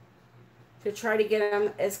to try to get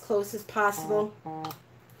them as close as possible.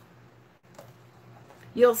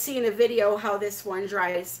 You'll see in a video how this one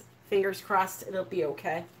dries. Fingers crossed it'll be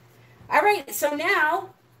okay. All right, so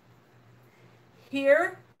now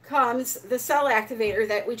here comes the cell activator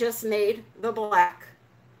that we just made, the black.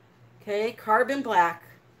 Okay, carbon black.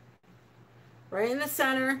 Right in the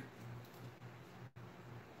center.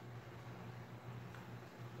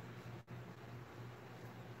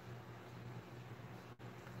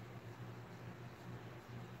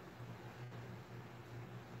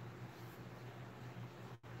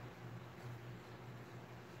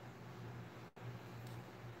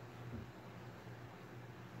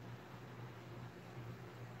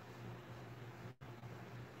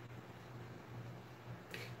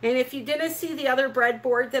 And if you didn't see the other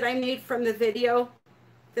breadboard that I made from the video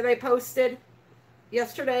that I posted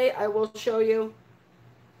yesterday, I will show you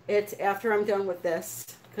it after I'm done with this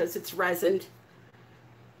because it's resined.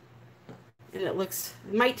 And it looks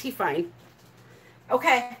mighty fine.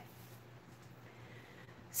 Okay.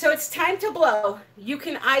 So it's time to blow. You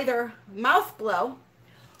can either mouth blow,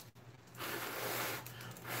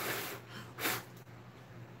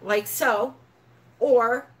 like so,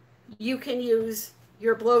 or you can use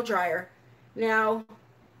your blow dryer. Now,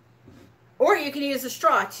 or you can use a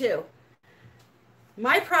straw too.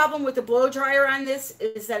 My problem with the blow dryer on this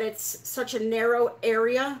is that it's such a narrow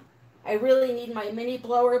area. I really need my mini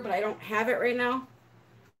blower, but I don't have it right now.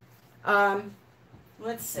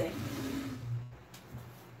 Let's see.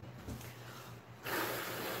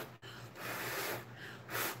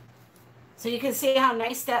 So you can see how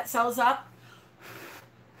nice that sells up.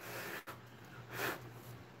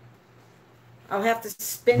 I'll have to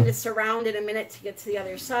spin this around in a minute to get to the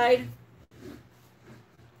other side.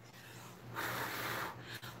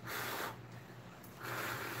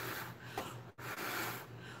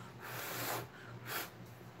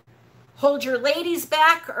 Hold your ladies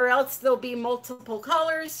back or else there'll be multiple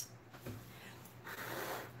colors.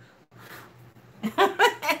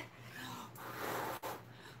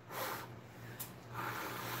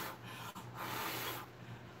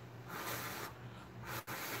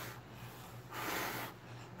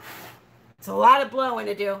 It's a lot of blowing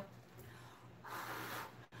to do.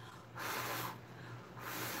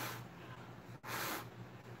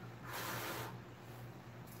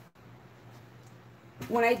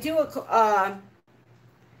 When I do a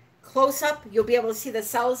close-up, you'll be able to see the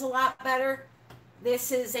cells a lot better.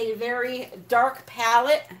 This is a very dark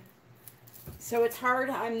palette, so it's hard,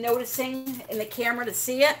 I'm noticing, in the camera to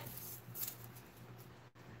see it.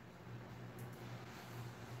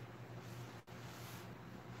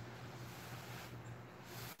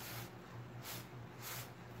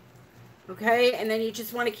 Okay, and then you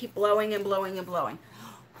just want to keep blowing and blowing and blowing.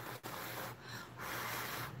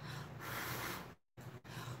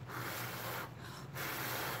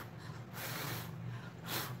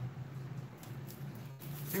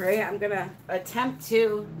 All right, I'm going to attempt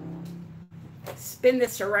to spin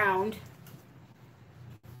this around.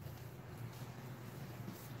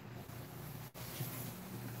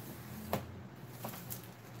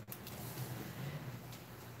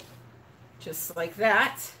 Just like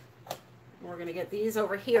that. We're going to get these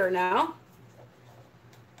over here now.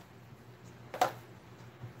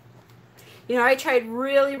 You know, I tried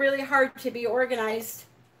really, really hard to be organized.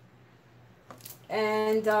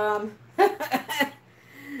 And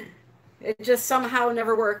it just somehow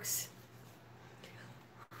never works.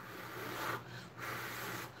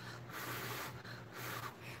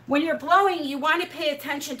 When you're blowing, you want to pay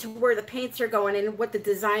attention to where the paints are going and what the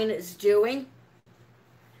design is doing.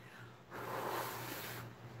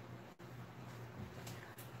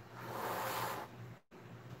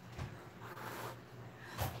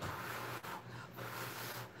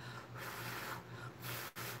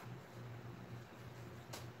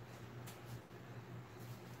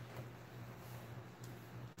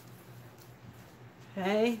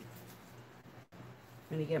 Okay, I'm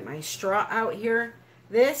going to get my straw out here.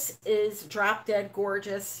 This is Drop Dead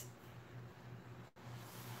Gorgeous.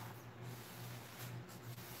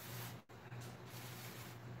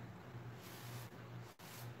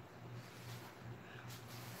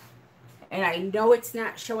 And I know it's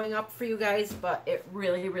not showing up for you guys, but it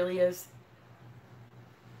really, really is.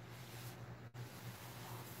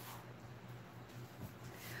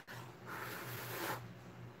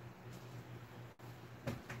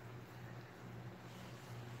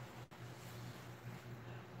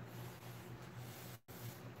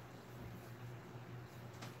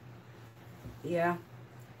 Yeah.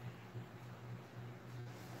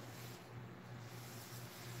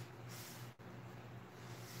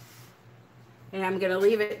 And I'm going to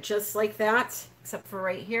leave it just like that, except for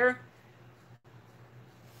right here.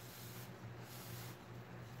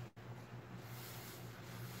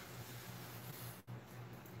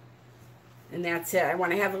 And that's it. I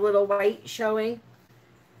want to have a little white showing.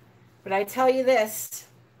 But I tell you this,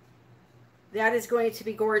 that is going to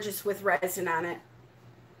be gorgeous with resin on it.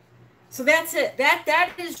 So that's it.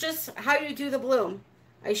 That is just how you do the bloom.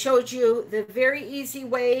 I showed you the very easy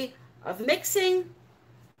way of mixing.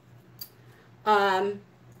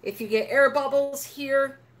 If you get air bubbles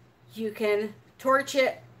here, you can torch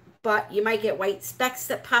it, but you might get white specks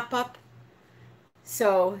that pop up.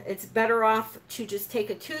 So it's better off to just take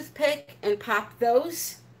a toothpick and pop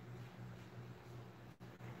those.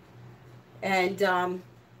 And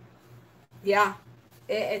yeah,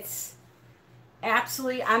 it's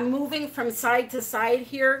absolutely, I'm moving from side to side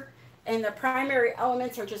here, and the primary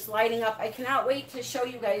elements are just lighting up. I cannot wait to show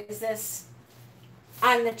you guys this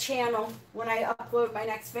on the channel when I upload my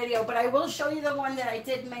next video, but I will show you the one that I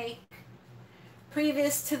did make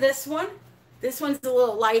previous to this one. This one's a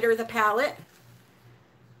little lighter, the palette.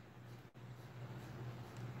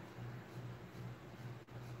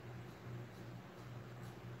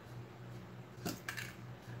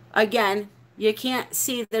 Again, you can't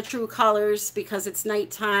see the true colors because it's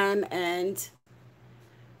nighttime and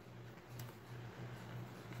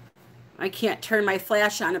I can't turn my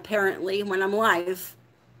flash on apparently when I'm live.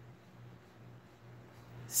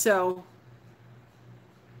 So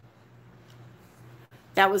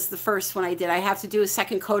that was the first one I did. I have to do a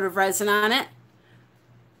second coat of resin on it.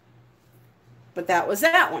 But that was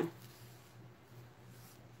that one.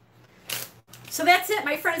 So that's it,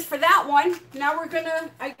 my friends, for that one. Now we're going to,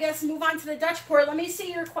 I guess, move on to the Dutch pour. Let me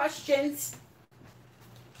see your questions.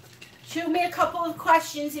 Shoot me a couple of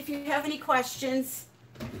questions if you have any questions.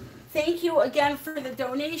 Thank you again for the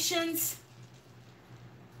donations.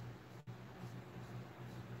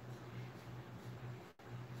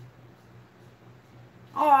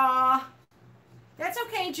 Aw, that's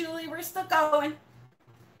okay, Julie. We're still going.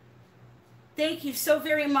 Thank you so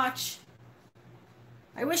very much.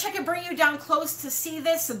 I wish I could bring you down close to see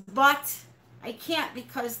this, but I can't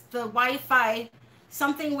because the Wi-Fi,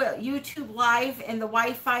 something with YouTube Live and the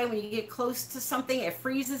Wi-Fi, when you get close to something, it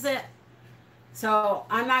freezes it. So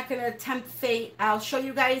I'm not going to tempt fate. I'll show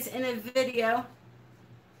you guys in a video.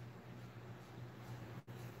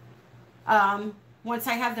 Once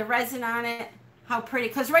I have the resin on it, how pretty.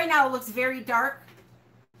 Because right now it looks very dark,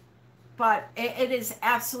 but it is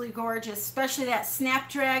absolutely gorgeous, especially that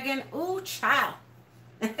Snapdragon. Ooh, child.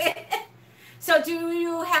 So do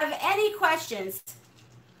you have any questions?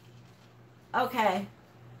 Okay.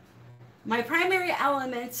 My primary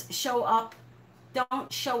elements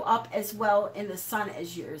don't show up as well in the sun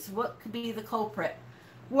as yours. What could be the culprit?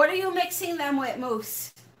 What are you mixing them with,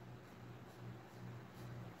 Moose?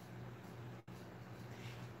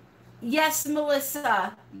 Yes,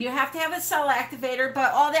 Melissa. You have to have a cell activator,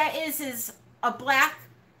 but all that is a black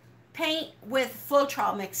paint with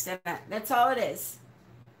Floetrol mixed in it. That's all it is.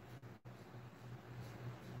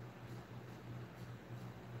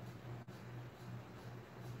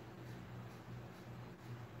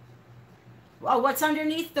 Oh, what's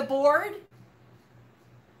underneath the board?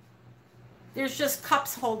 There's just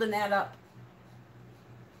cups holding that up.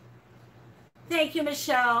 Thank you,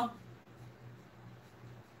 Michelle.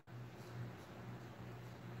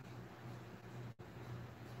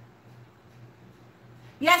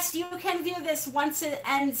 Yes, you can view this once it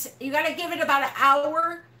ends. You got to give it about an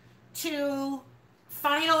hour to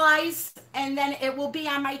finalize, and then it will be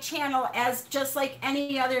on my channel as just like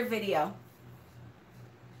any other video.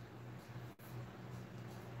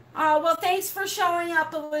 Oh, well, thanks for showing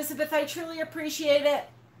up, Elizabeth. I truly appreciate it.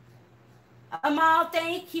 Amal,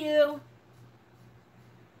 thank you.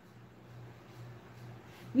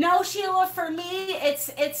 No, Sheila, for me,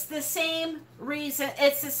 it's the same reason.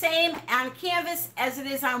 It's the same on canvas as it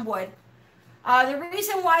is on wood. The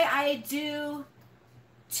reason why I do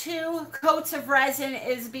 2 coats of resin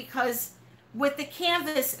is because with the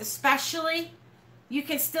canvas especially, you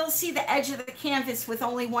can still see the edge of the canvas with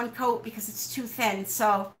only 1 coat because it's too thin.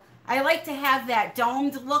 So I like to have that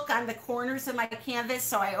domed look on the corners of my canvas,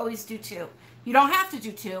 so I always do 2. You don't have to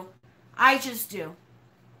do 2. I just do.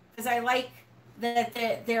 Because I like that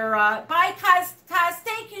they're bye, Kaz,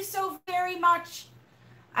 thank you so very much.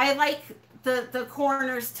 I like the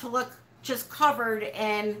corners to look just covered,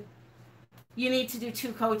 and you need to do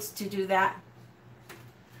 2 coats to do that.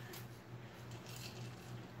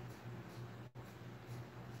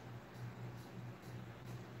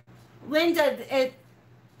 Linda,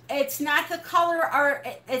 it's not the color, or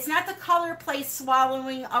it's not the Colorplace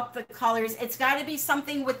swallowing up the colors. It's got to be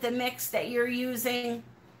something with the mix that you're using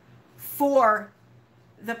for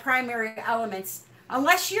the primary elements.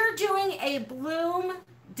 Unless you're doing a bloom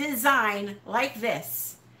design like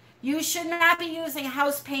this, you should not be using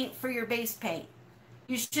house paint for your base paint.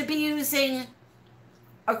 You should be using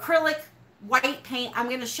acrylic white paint. I'm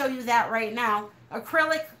going to show you that right now.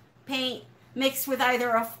 Acrylic paint mixed with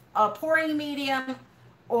either a pouring medium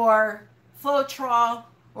or Floetrol,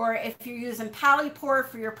 or if you're using Polypore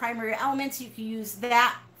for your primary elements, you can use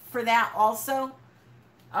that for that also.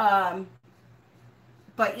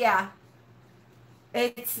 But yeah,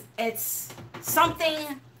 it's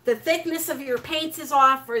something, the thickness of your paints is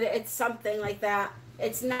off, or it's something like that.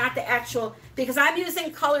 It's not the actual, because I'm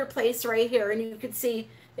using Colorplace right here, and you can see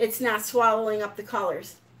it's not swallowing up the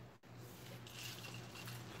colors.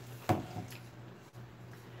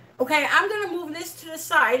 Okay, I'm going to move this to the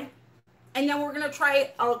side, and then we're going to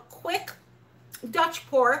try a quick Dutch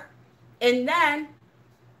pour, and then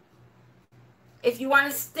if you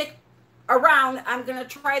want to stick around, I'm going to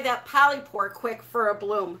try that Polypore quick for a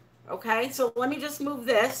bloom. Okay, so let me just move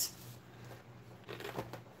this.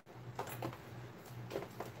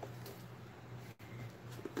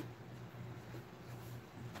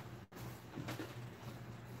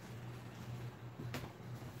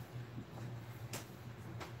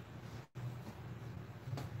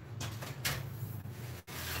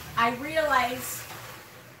 I realize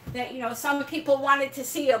that, you know, some people wanted to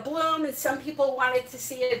see a bloom and some people wanted to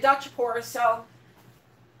see a Dutch pour. So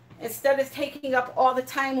instead of taking up all the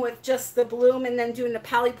time with just the bloom and then doing the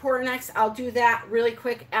Polypore next, I'll do that really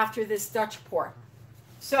quick after this Dutch pour.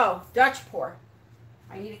 So Dutch pour,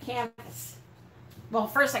 I need a canvas. Well,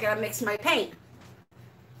 first I gotta mix my paint.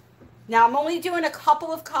 Now I'm only doing a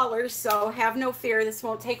couple of colors, so have no fear, this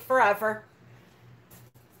won't take forever.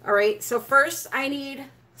 All right, so first I need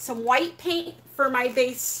some white paint for my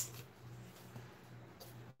base.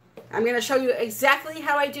 I'm going to show you exactly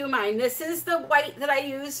how I do mine. This is the white that I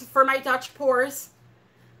use for my Dutch pours.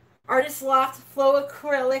 Artist Loft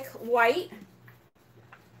Flow-Acrylic White.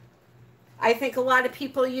 I think a lot of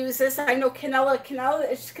people use this. I know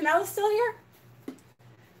Canella, is Canella still here?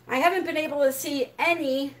 I haven't been able to see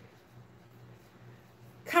any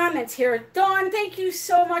comments here. Dawn, thank you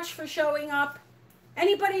so much for showing up.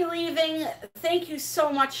 Anybody leaving, thank you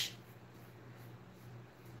so much.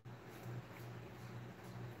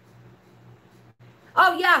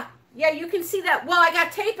 Oh, yeah. Yeah, you can see that. Well, I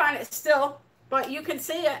got tape on it still, but you can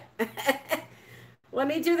see it. Let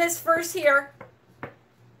me do this first here.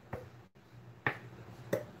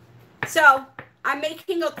 So, I'm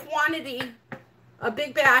making a quantity, a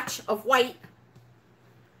big batch of white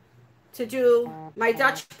to do my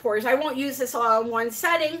Dutch pours. I won't use this all in one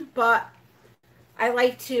setting, but I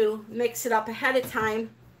like to mix it up ahead of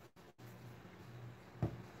time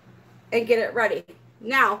and get it ready.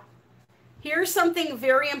 Now, here's something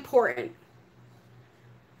very important.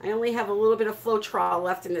 I only have a little bit of Floetrol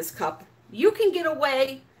left in this cup. You can get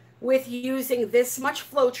away with using this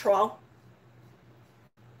much Floetrol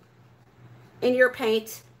in your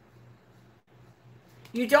paint.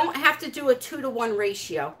 You don't have to do a 2-to-1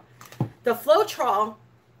 ratio. The Floetrol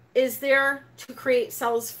is there to create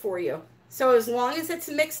cells for you. So as long as it's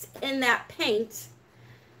mixed in that paint,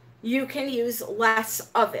 you can use less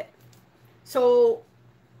of it. So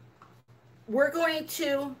we're going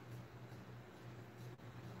to,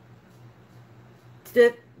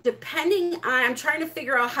 depending on, I'm trying to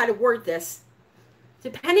figure out how to word this.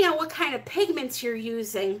 Depending on what kind of pigments you're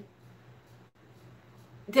using,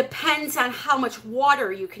 depends on how much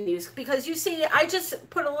water you can use. Because you see, I just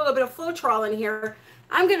put a little bit of Floetrol in here.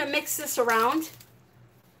 I'm going to mix this around.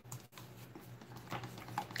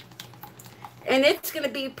 And it's going to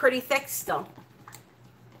be pretty thick still.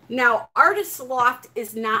 Now, Artist Loft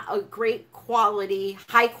is not a great quality,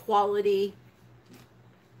 high quality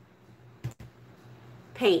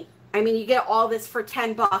paint. I mean, you get all this for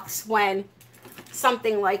 10 bucks when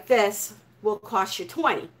something like this will cost you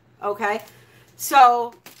 20, okay?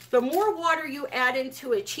 So the more water you add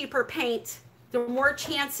into a cheaper paint, the more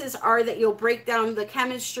chances are that you'll break down the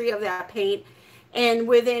chemistry of that paint. And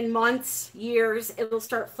within months, years, it'll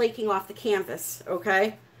start flaking off the canvas,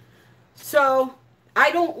 okay? So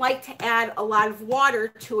I don't like to add a lot of water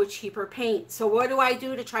to a cheaper paint. So what do I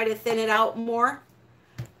do to try to thin it out more?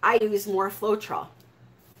 I use more Floetrol.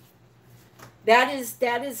 That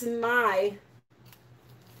is my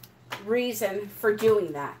reason for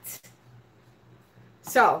doing that.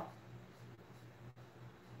 So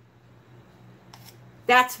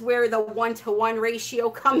that's where the 1-to-1 ratio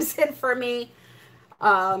comes in for me.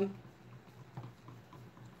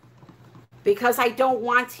 because I don't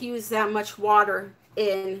want to use that much water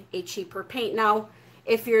in a cheaper paint. Now,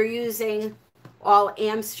 if you're using all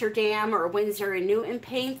Amsterdam or Winsor and Newton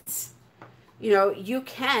paints, you know, you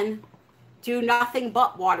can do nothing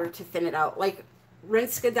but water to thin it out, like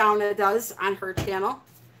Rinska Downa does on her channel.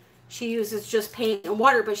 She uses just paint and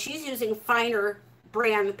water, but she's using finer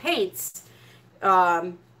brand paints,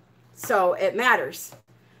 so it matters.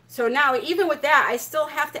 So now, even with that, I still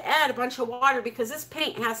have to add a bunch of water because this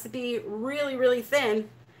paint has to be really, really thin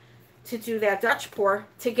to do that Dutch pour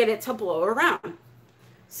to get it to blow around.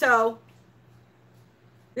 So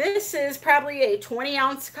this is probably a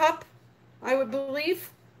 20-ounce cup, I would believe.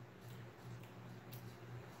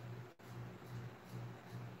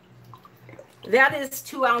 That is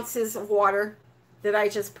 2 ounces of water that I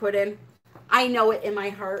just put in. I know it in my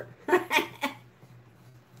heart.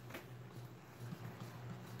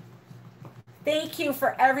 Thank you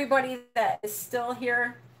for everybody that is still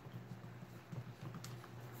here.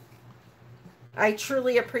 I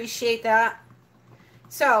truly appreciate that.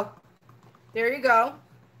 So, there you go.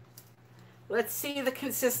 Let's see the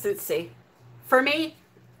consistency. For me,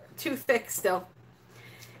 too thick still.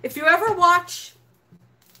 If you ever watch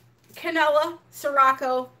Canella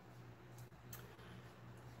Sirocco,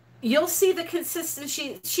 you'll see the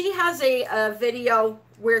consistency. She has a video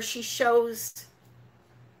where she shows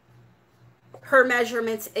her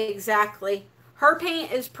measurements exactly. Her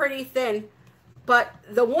paint is pretty thin, but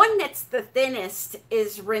the one that's the thinnest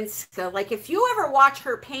is Rinska. Like, if you ever watch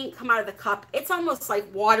her paint come out of the cup, it's almost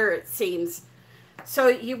like water, it seems. So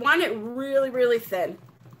you want it really, really thin.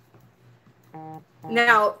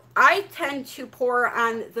 Now, I tend to pour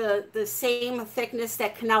on the same thickness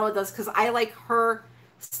that Canella does because I like her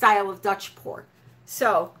style of Dutch pour.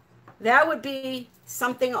 So that would be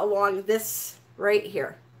something along this right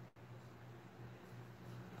here.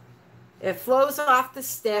 It flows off the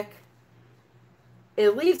stick.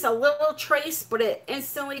 It leaves a little trace, but it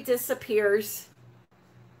instantly disappears.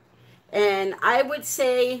 And I would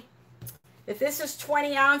say if this is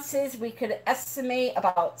 20 ounces, we could estimate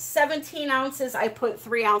about 17 ounces. I put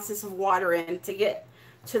 3 ounces of water in to get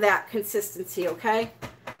to that consistency, okay?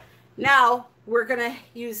 Now, we're going to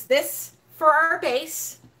use this for our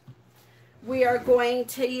base. We are going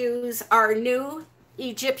to use our new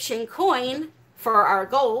Egyptian coin for our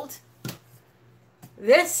gold.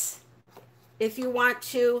 This, if you want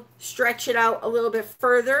to stretch it out a little bit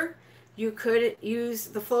further, you could use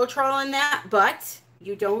the Floetrol in that, but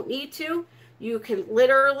you don't need to. You can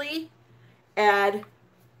literally add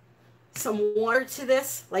some water to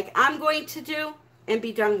this, like I'm going to do, and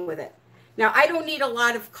be done with it. Now, I don't need a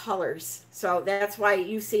lot of colors, so that's why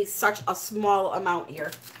you see such a small amount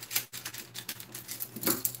here.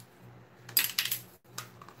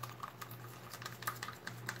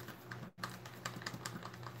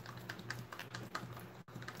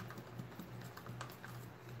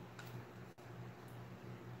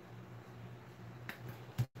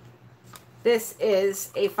 This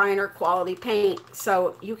is a finer quality paint,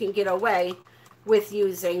 so you can get away with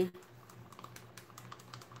using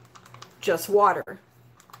just water.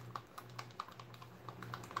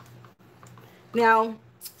 Now,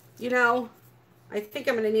 you know, I think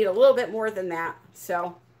I'm going to need a little bit more than that,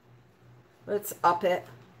 so let's up it.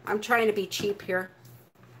 I'm trying to be cheap here.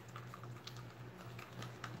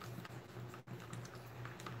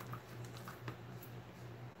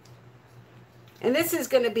 And this is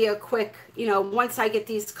going to be a quick, you know, once I get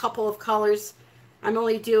these couple of colors, I'm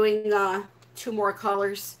only doing 2 more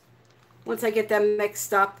colors. Once I get them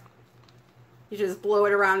mixed up, you just blow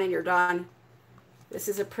it around and you're done. This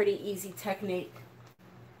is a pretty easy technique.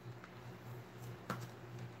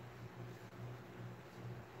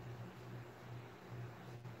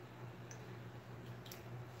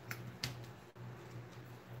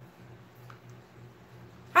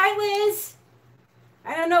 Hi, Liz.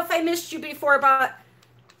 I don't know if I missed you before, but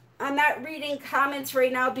I'm not reading comments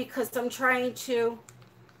right now because I'm trying to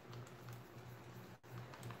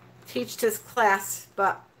teach this class,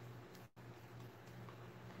 but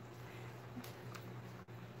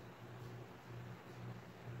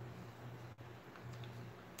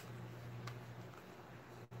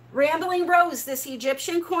Rambling Rose, this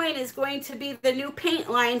Egyptian coin is going to be the new paint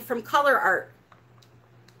line from Colourarte.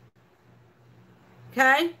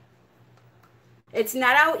 Okay? It's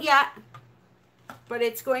not out yet, but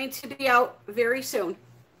it's going to be out very soon.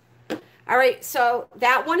 All right, so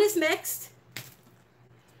that one is mixed.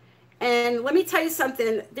 And let me tell you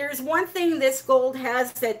something. There's one thing this gold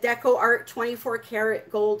has that Deco Art 24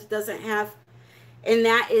 karat gold doesn't have, and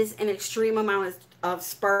that is an extreme amount of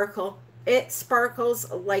sparkle. It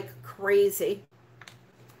sparkles like crazy.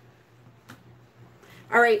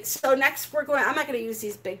 All right, so next I'm not going to use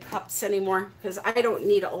these big cups anymore because I don't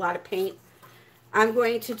need a lot of paint. I'm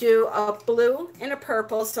going to do a blue and a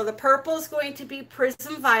purple. So the purple is going to be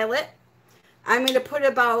Prism Violet. I'm going to put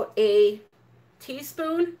about a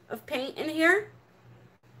teaspoon of paint in here.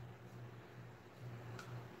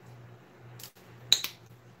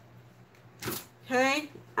 Okay,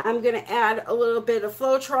 I'm going to add a little bit of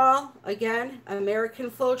Floetrol, again,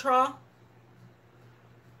 American Floetrol.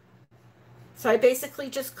 So I basically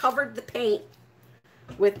just covered the paint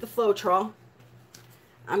with the Floetrol.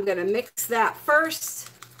 I'm going to mix that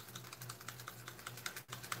first,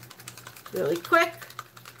 really quick.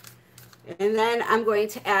 And then I'm going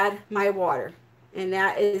to add my water. And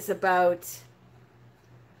that is about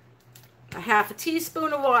a half a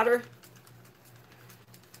teaspoon of water.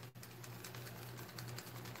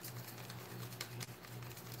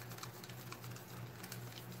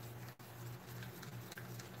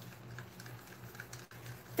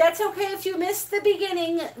 That's okay if you missed the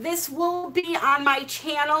beginning. This will be on my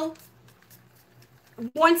channel.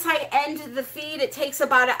 Once I end the feed, it takes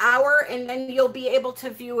about an hour, and then you'll be able to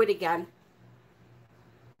view it again.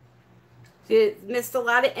 You missed a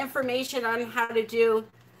lot of information on how to do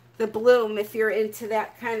the bloom if you're into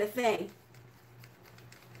that kind of thing.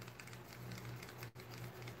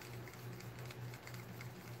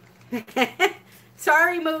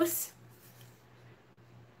 Sorry, Moose.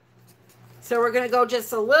 So we're going to go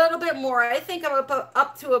just a little bit more. I think I'm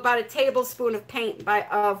up to about a tablespoon of paint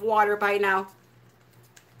of water by now.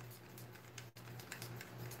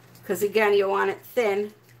 Because again, you want it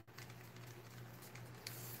thin.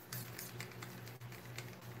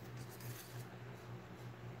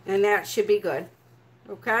 And that should be good.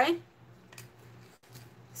 Okay?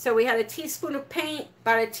 So we had a teaspoon of paint,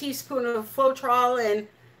 about a teaspoon of Floetrol, and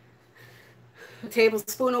a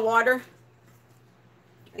tablespoon of water.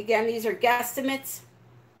 Again, these are guesstimates.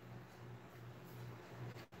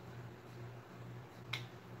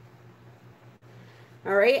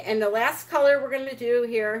 All right, and the last color we're going to do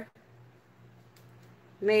here,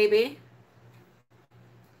 maybe.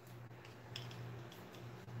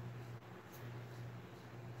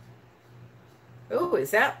 Oh,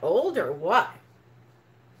 is that old or what?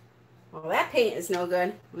 Well, that paint is no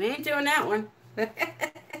good. We ain't doing that one.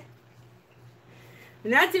 We're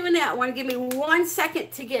not doing that one. Give me 1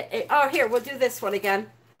 second to get it. Oh, here, we'll do this one again.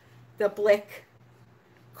 The Blick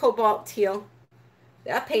Cobalt Teal.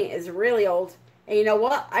 That paint is really old. And you know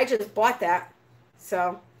what? I just bought that.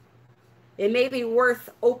 So it may be worth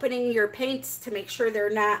opening your paints to make sure they're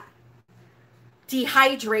not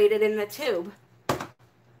dehydrated in the tube.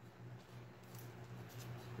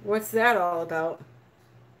 What's that all about?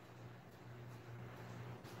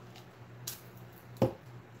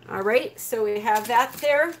 All right, so we have that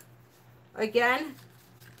there. Again,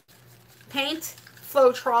 paint,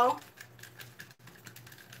 Floetrol.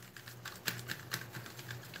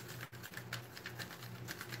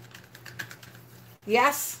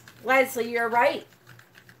 Yes, Leslie, you're right.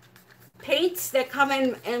 Paints that come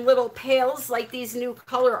in little pails like these new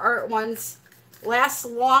Colourarte ones last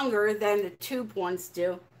longer than the tube ones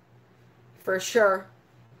do, for sure,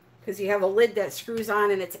 because you have a lid that screws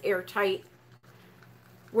on and it's airtight.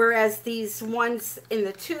 Whereas these ones in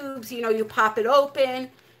the tubes, you know, you pop it open,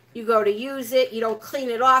 you go to use it, you don't clean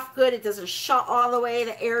it off good, it doesn't shut all the way,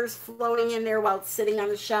 the air is flowing in there while it's sitting on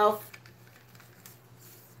the shelf.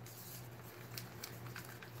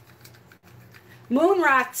 Moon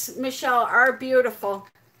rocks, Michelle, are beautiful.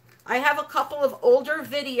 I have a couple of older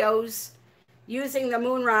videos using the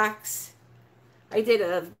moon rocks. I did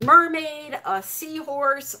a mermaid, a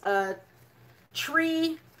seahorse, a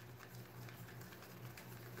tree.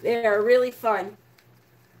 They're really fun.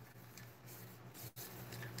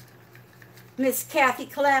 Miss Kathy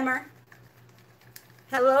Clammer.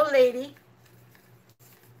 Hello, lady.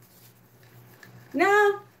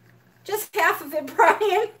 No, just half of it,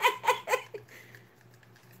 Brian.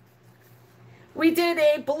 We did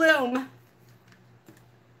a bloom.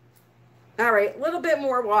 All right, a little bit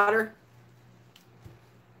more water.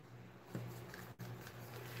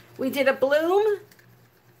 We did a bloom.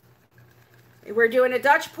 We're doing a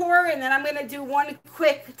Dutch pour, and then I'm going to do one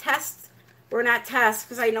quick test, or not test,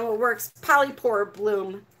 because I know it works, polypore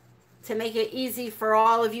bloom, to make it easy for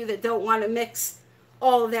all of you that don't want to mix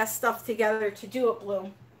all of that stuff together to do a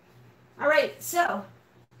bloom. All right, so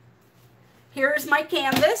here's my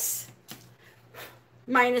canvas,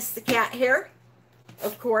 minus the cat hair,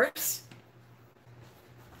 of course.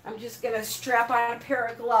 I'm just going to strap on a pair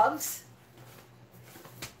of gloves.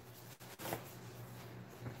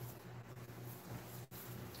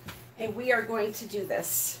 And we are going to do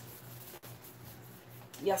this.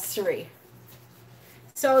 Yes, sirree.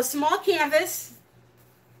 So small canvas,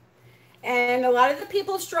 and a lot of the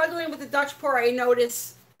people struggling with the Dutch pour, I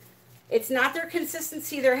notice it's not their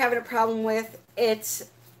consistency they're having a problem with,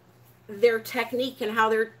 it's their technique and how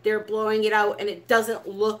they're blowing it out, and it doesn't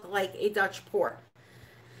look like a Dutch pour.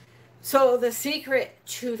 So the secret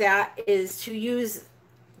to that is to use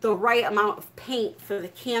the right amount of paint for the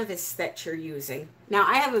canvas that you're using. Now,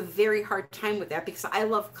 I have a very hard time with that because I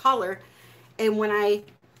love color, and when I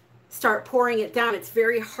start pouring it down, it's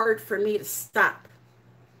very hard for me to stop.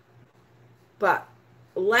 But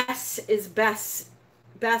less is best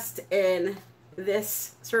in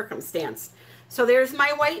this circumstance. So there's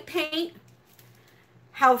my white paint.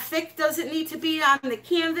 How thick does it need to be on the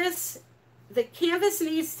canvas? The canvas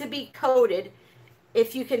needs to be coated.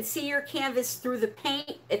 If you can see your canvas through the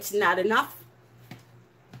paint, it's not enough.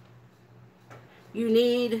 You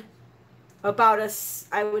need about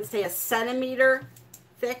I would say a centimeter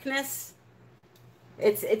thickness.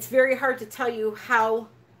 It's very hard to tell you how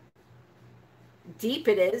deep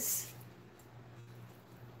it is.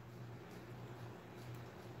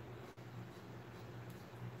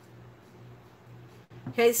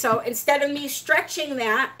 Okay, so instead of me stretching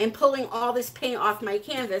that and pulling all this paint off my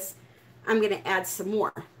canvas, I'm going to add some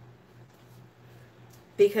more,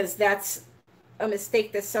 because that's a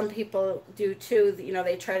mistake that some people do too. You know,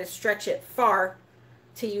 they try to stretch it far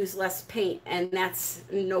to use less paint, and that's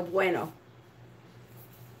no bueno.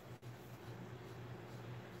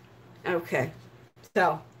 Okay,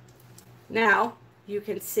 so now you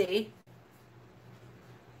can see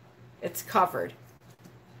it's covered.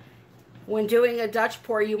 When doing a Dutch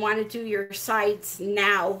pour, you want to do your sides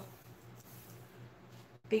now,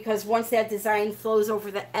 because once that design flows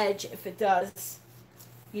over the edge, if it does,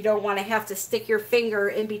 you don't want to have to stick your finger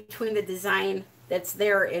in between the design that's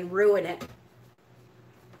there and ruin it.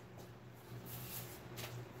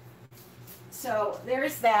 So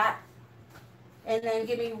there's that. And then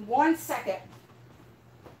give me 1 second.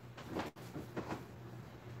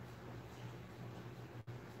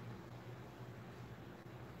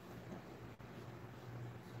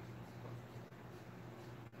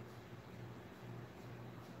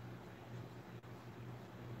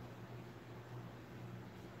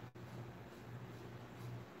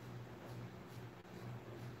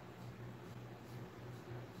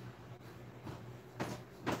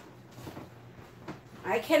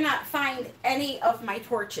 I cannot find any of my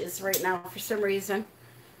torches right now for some reason,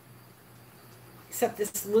 except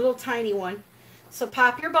this little tiny one. So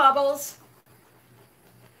pop your bubbles.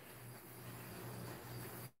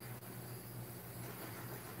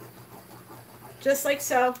 Just like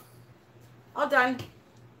so. All done.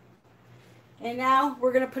 And now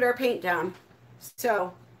we're going to put our paint down.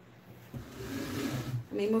 So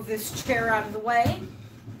let me move this chair out of the way.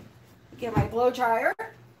 Get my blow dryer.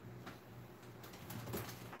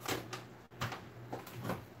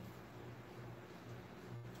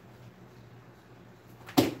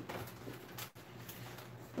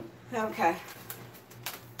 Okay.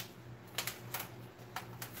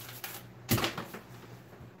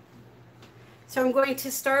 So I'm going to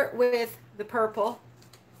start with the purple,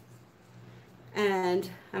 and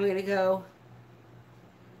I'm going to go,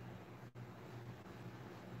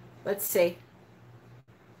 let's see.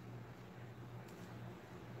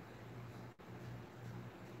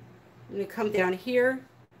 I'm going to come down here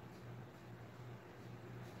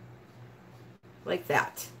like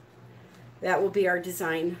that. That will be our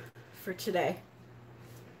design for today.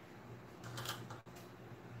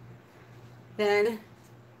 Then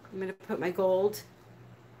I'm going to put my gold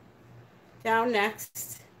down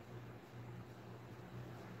next.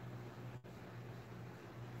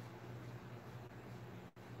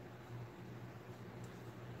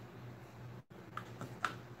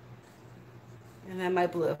 And then my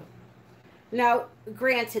blue. Now,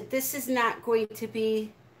 granted, this is not going to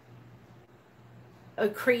be a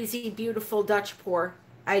crazy beautiful Dutch pour.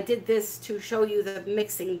 I did this to show you the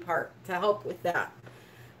mixing part to help with that.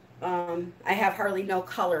 I have hardly no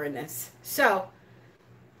color in this. So,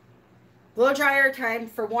 blow dryer time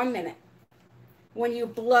for 1 minute. When you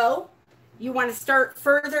blow, you want to start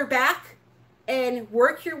further back and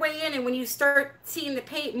work your way in, and when you start seeing the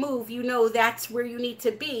paint move, you know that's where you need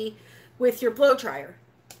to be with your blow dryer.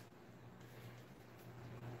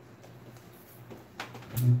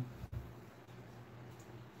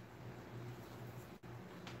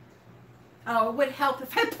 Oh, it would help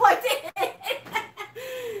if I plugged it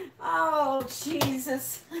in. Oh,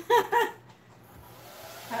 Jesus.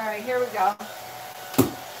 All right, here we go.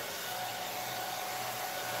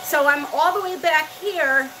 So I'm all the way back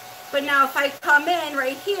here, but now if I come in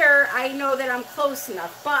right here, I know that I'm close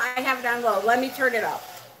enough, but I have it on low. Let me turn it up.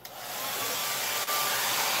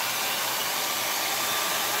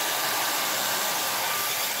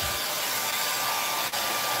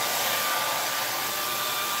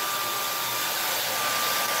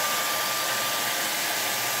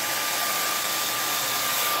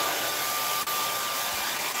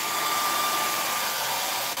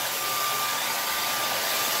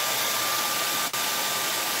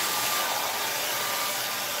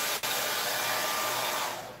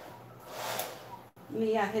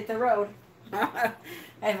 me hit the road. I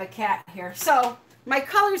have a cat here. So my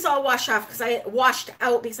colors all wash off because I washed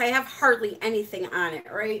out because I have hardly anything on it,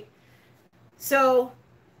 right? So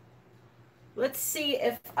let's see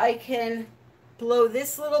if I can blow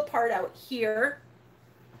this little part out here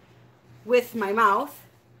with my mouth.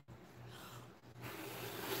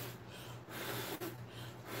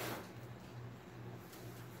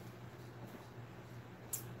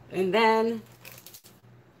 And then,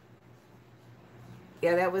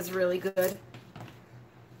 yeah, that was really good.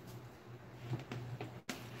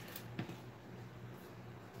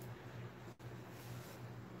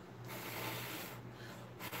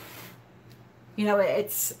 You know,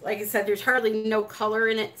 it's, like I said, there's hardly no color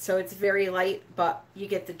in it, so it's very light, but you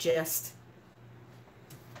get the gist.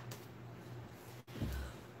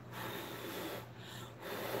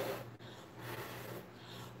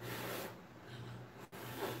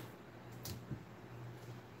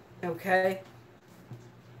 Okay.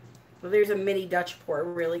 Well, there's a mini Dutch pour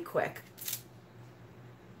really quick.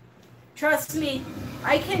 Trust me,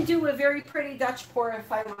 I can do a very pretty Dutch pour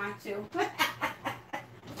if I want to.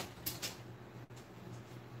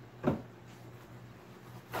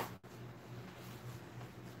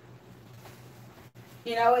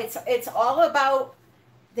 You know, it's all about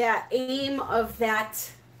that aim of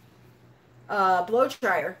that blow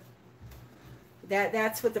dryer.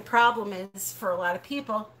 That's what the problem is for a lot of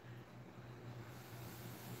people.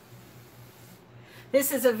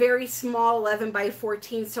 This is a very small 11 by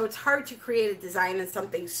 14, so it's hard to create a design in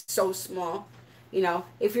something so small. You know,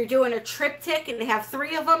 if you're doing a triptych and have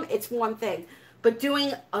 3 of them, it's one thing. But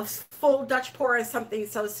doing a full Dutch pour on something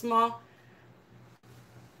so small,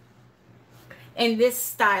 in this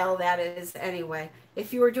style, that is, anyway.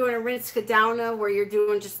 If you were doing a Rinskadowna where you're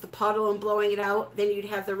doing just the puddle and blowing it out, then you'd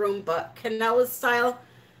have the room. But Canella's style,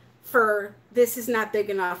 for this is not big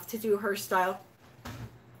enough to do her style.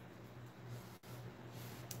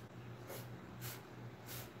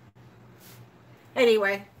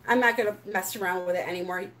 Anyway, I'm not going to mess around with it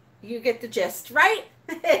anymore. You get the gist, right?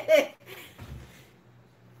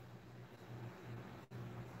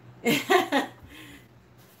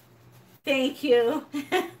 Thank you.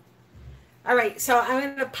 All right, so I'm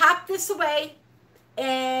going to pop this away.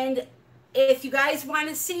 And if you guys want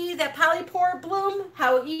to see that polypore bloom,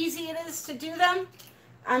 how easy it is to do them,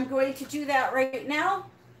 I'm going to do that right now.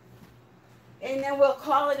 And then we'll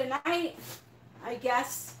call it a night, I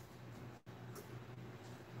guess.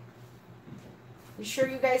 I'm sure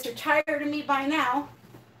you guys are tired of me by now.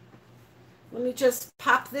 Let me just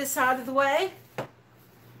pop this out of the way.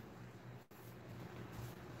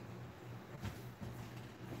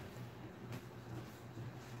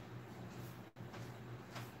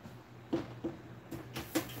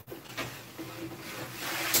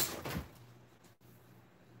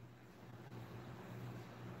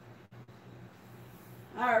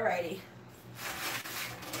 Alrighty.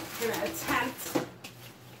 I'm gonna attempt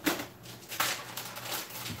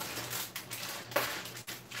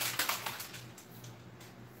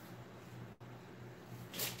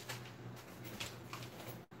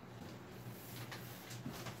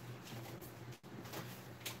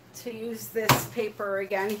to use this paper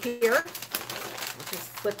again here. I'll just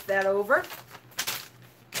flip that over.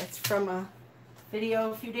 That's from a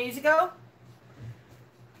video a few days ago.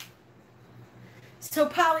 So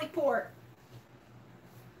polypore.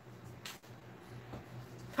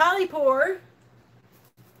 Polypore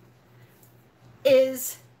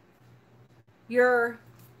is your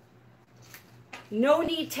no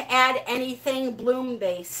need to add anything bloom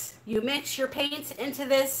base. You mix your paints into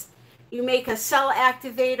this, you make a cell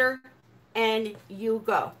activator, and you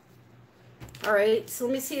go. All right, so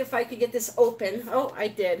let me see if I could get this open. Oh, I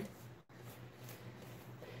did.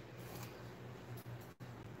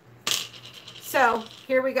 So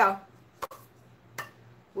here we go.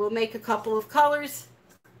 We'll make a couple of colors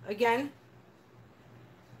again.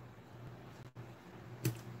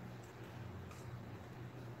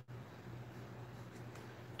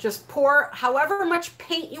 Just pour however much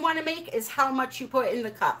paint you want to make is how much you put in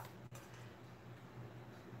the cup.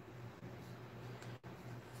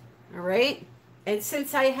 All right. And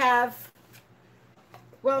since I have,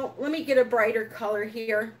 well, let me get a brighter color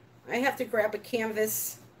here. I have to grab a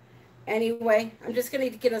canvas anyway. I'm just going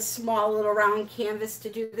to get a small little round canvas to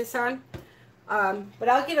do this on. But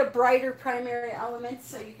I'll get a brighter primary element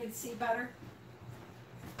so you can see better.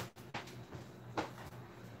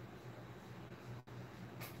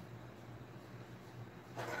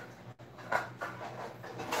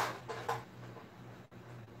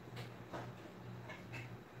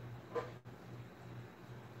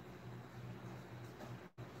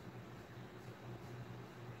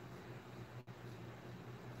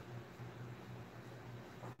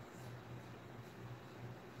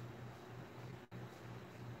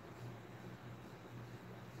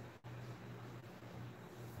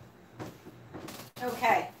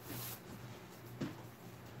 Okay.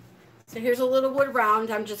 So here's a little wood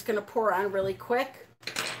round I'm just going to pour on really quick.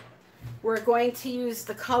 We're going to use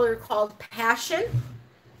the color called Passion.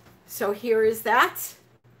 So here is that.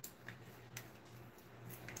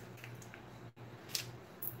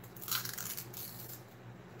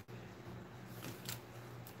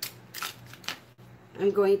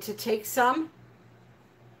 I'm going to take some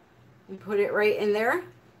and put it right in there.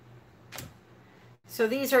 So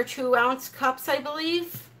these are 2-ounce cups, I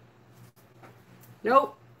believe.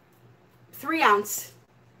 Nope, 3-ounce.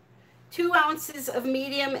 2 ounces of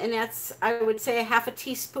medium, and that's, I would say, a half a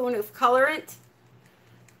teaspoon of colorant.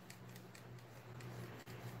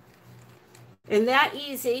 And that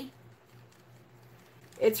easy,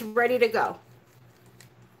 it's ready to go.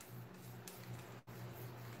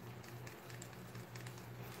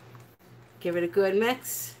 Give it a good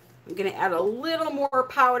mix. I'm going to add a little more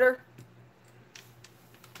powder.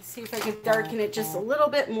 Let's see if I can darken it just a little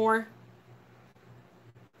bit more.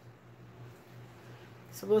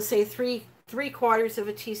 So we'll say three-quarters of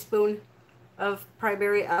a teaspoon of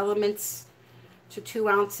primary elements to 2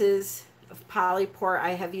 ounces of polypore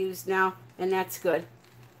I have used now, and that's good.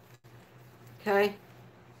 Okay.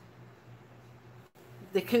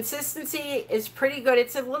 The consistency is pretty good.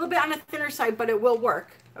 It's a little bit on the thinner side, but it will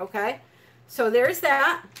work. Okay. So there's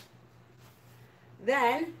that.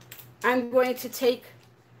 Then I'm going to take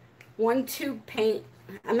 1 tube paint.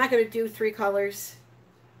 I'm not going to do 3 colors.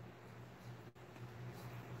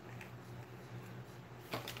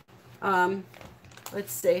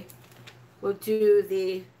 Let's see. We'll do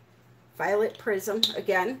the Violet Prism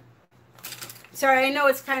again. Sorry, I know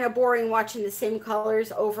it's kind of boring watching the same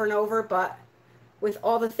colors over and over, but with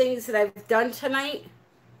all the things that I've done tonight,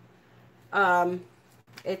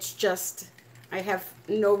 it's just, I have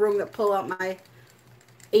no room to pull out my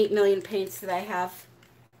 8 million paints that I have.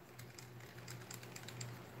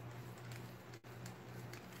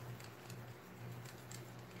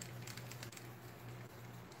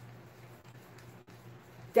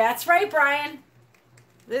 That's right, Brian.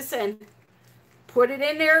 Listen, put it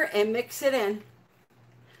in there and mix it in.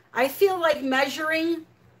 I feel like measuring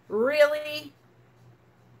really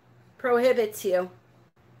prohibits you.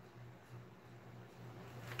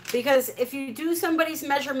 Because if you do somebody's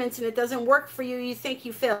measurements and it doesn't work for you, you think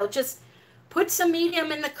you failed. Just put some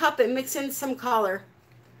medium in the cup and mix in some color.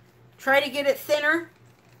 Try to get it thinner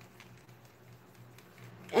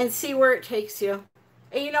and see where it takes you.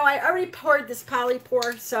 And you know, I already poured this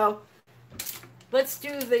polypore, so let's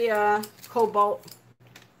do the cobalt.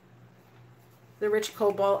 The rich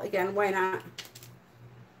cobalt again, why not?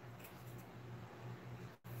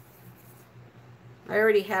 I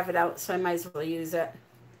already have it out, so I might as well use it.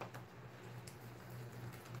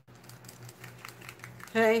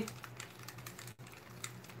 Okay.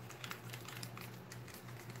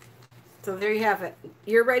 So there you have it.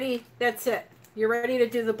 You're ready. That's it. You're ready to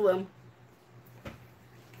do the bloom.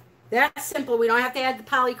 That's simple. We don't have to add the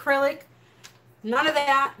polycrylic. None of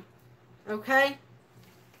that. Okay.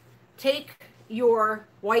 Take your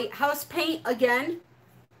white house paint again.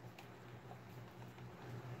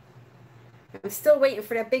 I'm still waiting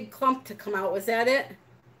for that big clump to come out. Was that it?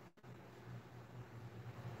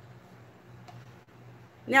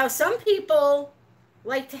 Now, some people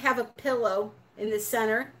like to have a pillow in the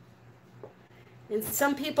center, and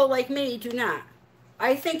some people like me do not.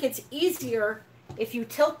 I think it's easier if you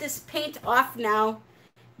tilt this paint off now.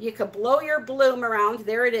 You could blow your bloom around.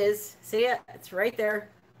 There it is. See it? It's right there.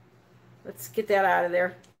 Let's get that out of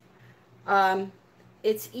there.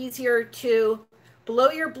 It's easier to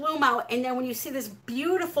blow your bloom out, and then when you see this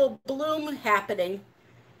beautiful bloom happening,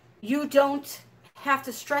 you don't have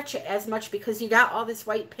to stretch it as much because you got all this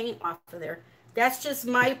white paint off of there. That's just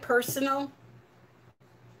my personal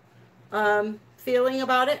feeling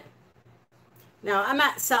about it. Now, I'm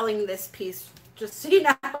not selling this piece, just so you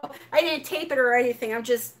know. I didn't tape it or anything. I'm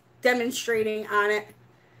just demonstrating on it.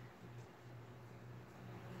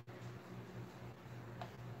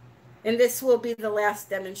 And this will be the last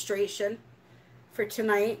demonstration for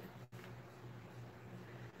tonight.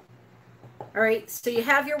 All right, so you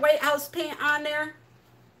have your white house paint on there.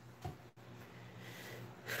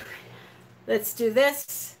 Let's do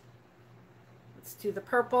this. Let's do the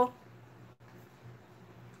purple.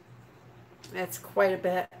 That's quite a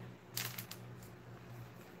bit.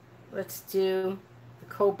 Let's do the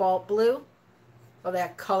cobalt blue. Oh,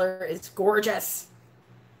 that color is gorgeous.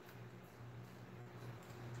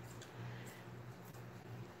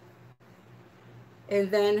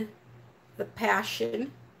 And then the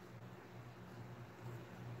passion.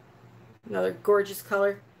 Another gorgeous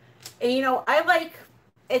color. And you know, I like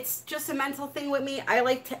it's just a mental thing with me. I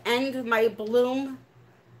like to end my bloom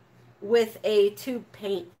with a tube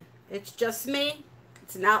paint. It's just me.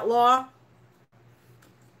 It's not law.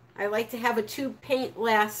 I like to have a tube paint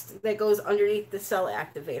last that goes underneath the cell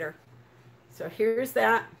activator. So here's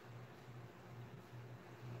that.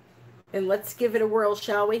 And let's give it a whirl,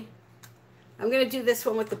 shall we? I'm going to do this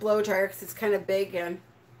one with the blow dryer because it's kind of big and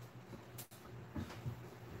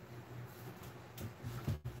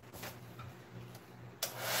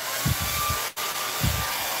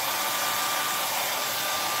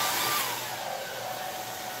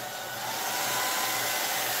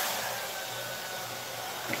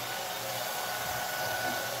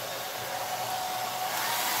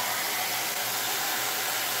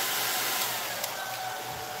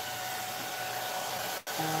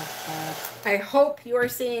I hope you are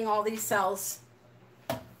seeing all these cells.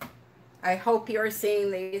 I hope you are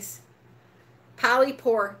seeing these.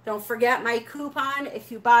 Polypore. Don't forget my coupon.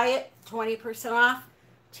 If you buy it, 20% off.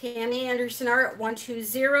 Tammy Anderson Art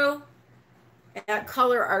 120 at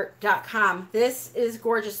Colourarte.com. This is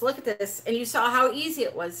gorgeous. Look at this. And you saw how easy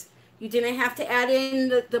it was. You didn't have to add in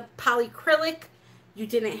the polycrylic. You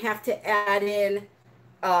didn't have to add in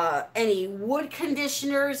any wood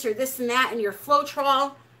conditioners or this and that in your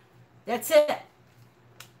Floetrol. That's it.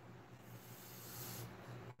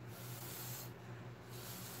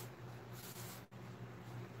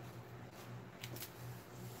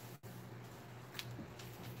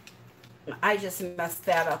 I just messed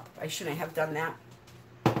that up. I shouldn't have done that.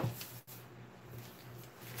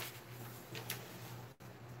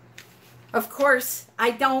 Of course, I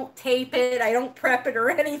don't tape it. I don't prep it or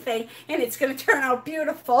anything, and it's going to turn out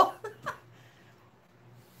beautiful.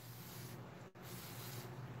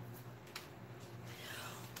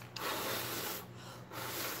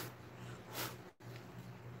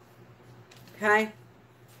 Okay,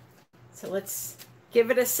 so let's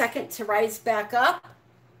give it a second to rise back up.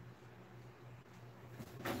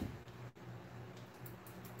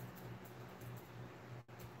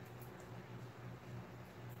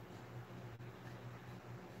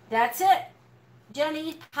 That's it,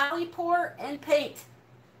 Jenny. Polypore and paint.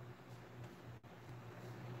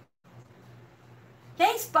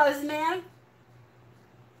 Thanks, Buzzman.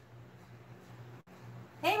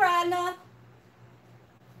 Hey, Radna.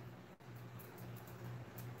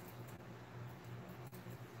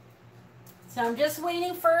 So I'm just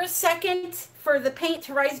waiting for a second for the paint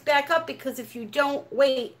to rise back up, because if you don't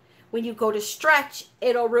wait, when you go to stretch,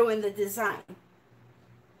 it'll ruin the design.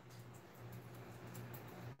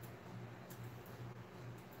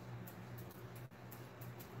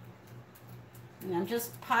 And I'm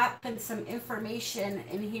just popping some information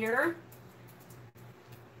in here.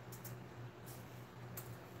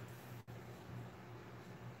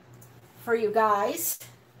 For you guys,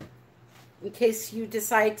 in case you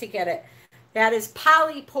decide to get it. That is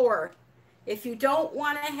Polypore. If you don't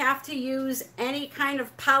want to have to use any kind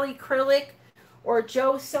of polycrylic or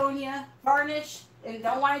Joe Sonia varnish and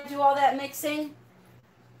don't want to do all that mixing,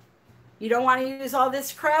 you don't want to use all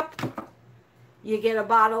this crap, you get a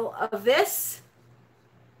bottle of this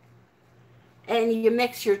and you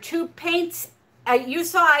mix your tube paints. You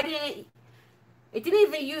saw I didn't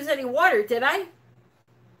even use any water, did I?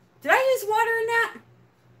 Did I use water in that?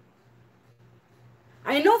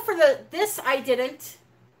 I know for this I didn't.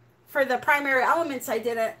 For the primary elements I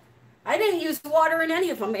didn't. I didn't use water in any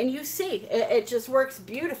of them, and you see, it just works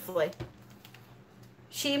beautifully.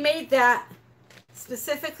 She made that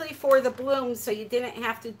specifically for the blooms, so you didn't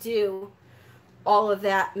have to do all of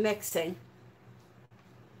that mixing.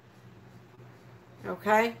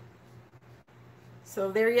 Okay?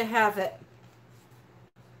 So there you have it.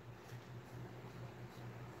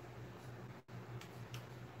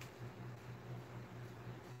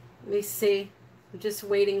 Let me see. I'm just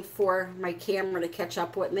waiting for my camera to catch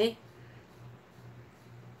up with me.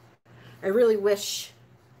 I really wish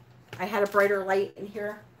I had a brighter light in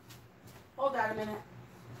here. Hold on a minute.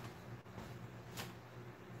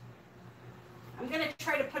 I'm going to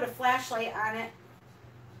try to put a flashlight on it.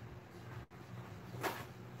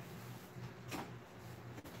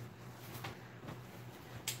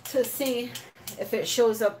 To see if it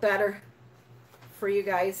shows up better for you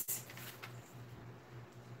guys.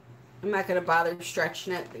 I'm not going to bother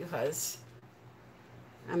stretching it because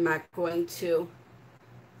I'm not going to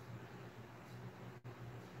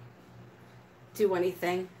do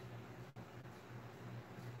anything.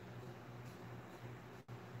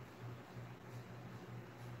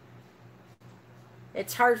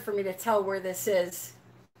 It's hard for me to tell where this is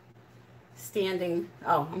standing.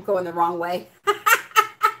 Oh, I'm going the wrong way.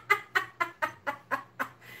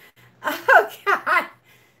 Oh, God.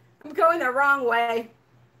 I'm going the wrong way.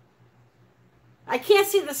 I can't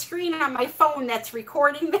see the screen on my phone that's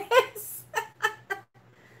recording this.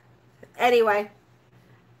 Anyway,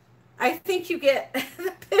 I think you get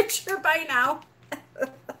the picture by now.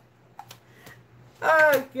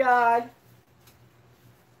 Oh, God.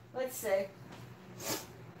 Let's see.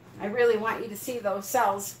 I really want you to see those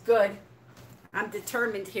cells. Good. I'm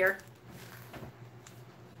determined here.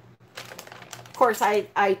 Of course,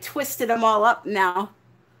 I twisted them all up now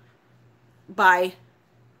by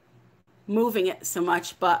moving it so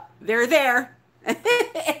much, but they're there.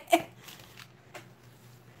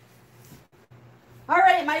 All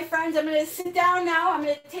right, my friends, I'm going to sit down now. I'm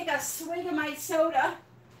going to take a swig of my soda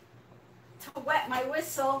to wet my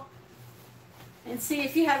whistle and see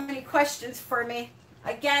if you have any questions for me.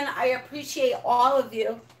 Again, I appreciate all of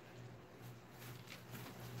you.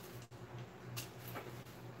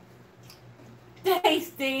 Thanks,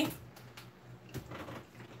 Dee.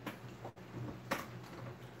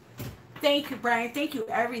 Thank you, Brian. Thank you,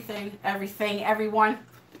 everyone.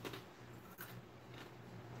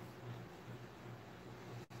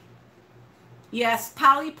 Yes,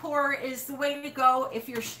 Polypore is the way to go if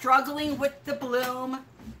you're struggling with the bloom.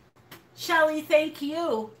 Shelly, thank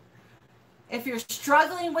you. If you're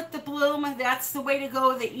struggling with the bloom, that's the way to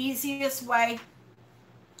go, the easiest way.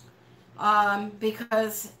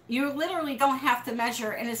 Because you literally don't have to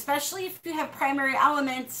measure, and especially if you have primary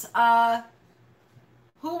elements.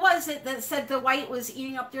 Who was it that said the white was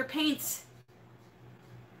eating up their paints?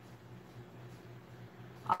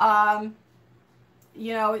 You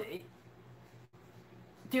know,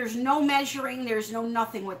 there's no measuring, there's no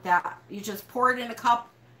nothing with that. You just pour it in a cup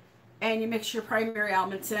and you mix your primary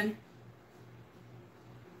elements in.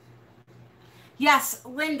 Yes,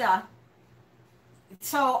 Linda.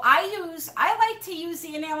 So I like to use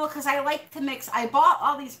the enamel because I like to mix. I bought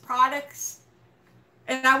all these products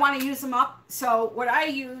and I want to use them up. So what I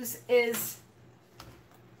use is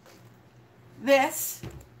this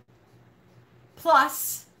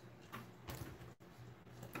plus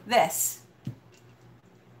this.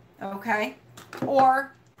 Okay,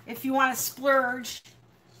 or if you want to splurge,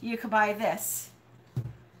 you could buy this,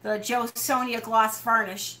 the Joe Sonia Gloss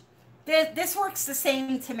Varnish. This works the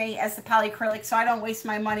same to me as the Polycrylic, so I don't waste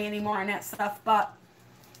my money anymore on that stuff. But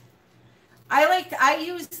I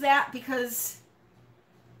use that because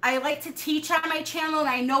I like to teach on my channel, and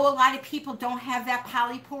I know a lot of people don't have that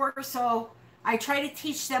Polypore, so I try to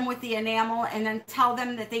teach them with the enamel and then tell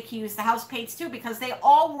them that they can use the house paints too, because they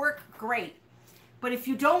all work great. But if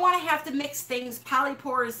you don't want to have to mix things,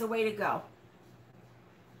 Polypore is the way to go.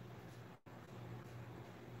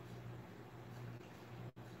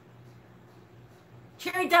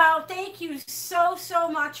 Cherry Doll, thank you so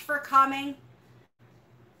much for coming.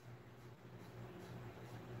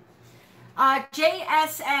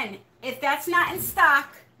 JSN, if that's not in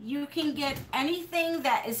stock, you can get anything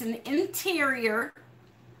that is an interior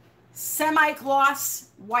semi-gloss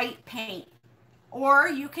white paint. Or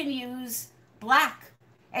you can use black,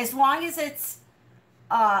 as long as it's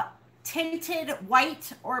tinted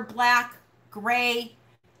white or black, gray.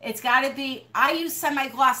 It's got to be, I use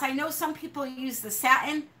semi-gloss. I know some people use the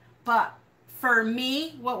satin, but for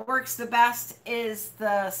me, what works the best is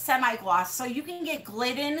the semi-gloss. So you can get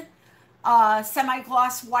Glidden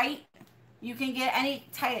semi-gloss white. You can get any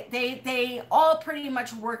type. They all pretty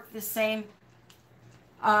much work the same.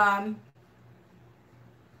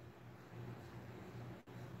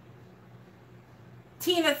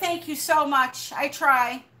 Tina, thank you so much. I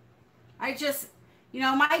try. I just, you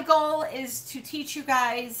know, my goal is to teach you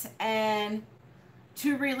guys and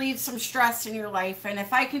to relieve some stress in your life. And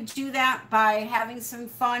if I could do that by having some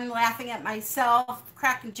fun, laughing at myself,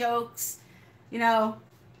 cracking jokes, you know,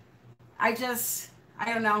 I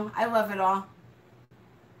don't know. I love it all.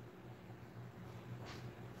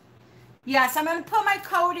 Yes, I'm going to put my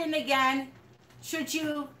code in again. Should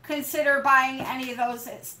you consider buying any of those,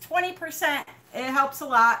 it's 20%. It helps a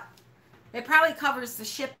lot. It probably covers the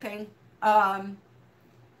shipping.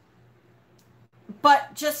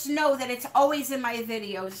 But just know that it's always in my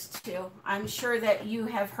videos too. I'm sure that you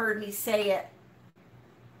have heard me say it.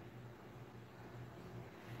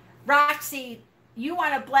 Roxy, you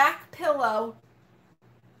want a black pillow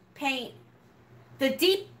paint. The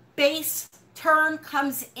deep base term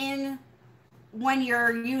comes in when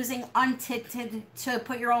you're using untinted to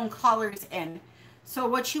put your own colors in. So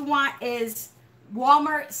what you want is,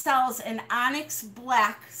 Walmart sells an onyx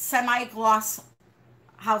black semi-gloss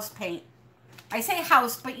house paint. I say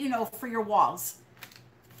house, but you know, for your walls.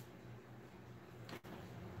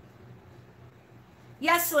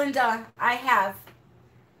 Yes, Linda, I have.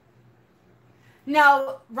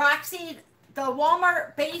 No, Roxy, the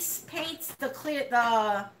Walmart base paints, the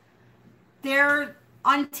their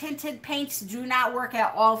untinted paints do not work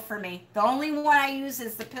at all for me. The only one I use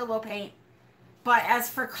is the pillow paint. But as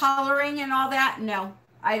for coloring and all that, no,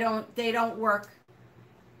 I don't, they don't work.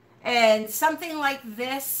 And something like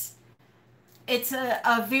this, it's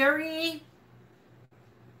a very,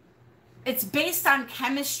 it's based on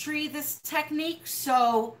chemistry, this technique.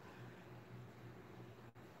 So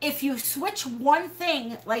if you switch one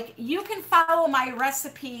thing, like you can follow my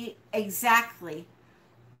recipe exactly,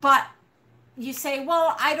 but you say,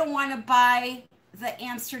 well, I don't want to buy the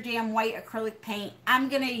Amsterdam White acrylic paint. I'm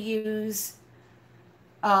going to use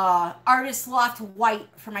Artist Loft White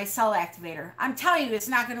for my cell activator. I'm telling you, it's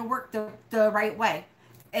not going to work the right way.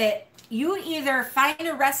 You either find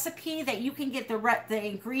a recipe that you can get the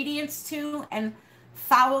ingredients to and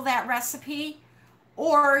follow that recipe,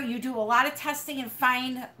 or you do a lot of testing and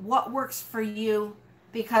find what works for you.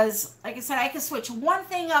 Because, like I said, I can switch one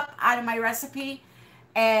thing up out of my recipe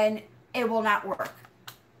and it will not work.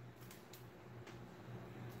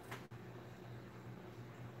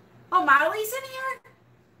 Oh, Molly's in here?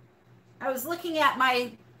 I was looking at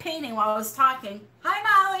my painting while I was talking.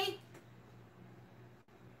 Hi,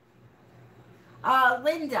 Molly.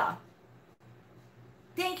 Linda.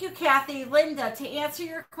 Thank you, Kathy. Linda, to answer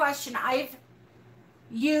your question, I've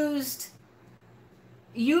used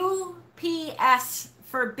UPS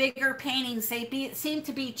for bigger paintings. They seem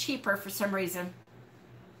to be cheaper for some reason.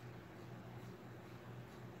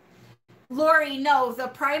 Lori, no, the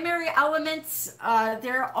primary elements,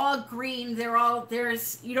 they're all green. They're all,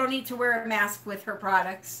 you don't need to wear a mask with her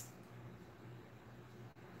products.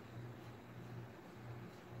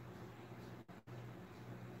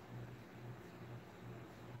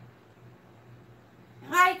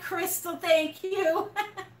 Hi, Crystal, thank you.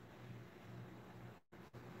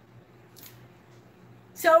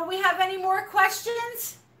 So we have any more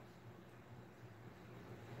questions?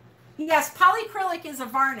 Yes, polycrylic is a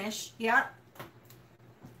varnish. Yeah.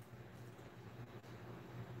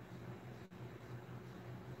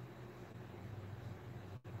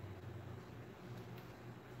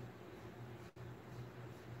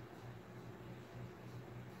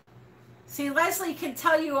 See, Leslie can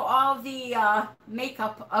tell you all the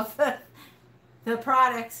makeup of the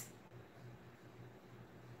products.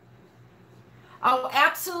 Oh,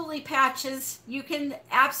 absolutely, patches. You can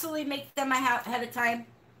absolutely make them ahead of time.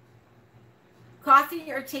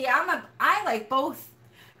 Coffee or tea? I like both.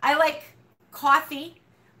 I like coffee,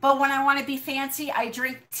 but when I want to be fancy, I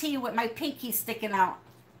drink tea with my pinky sticking out.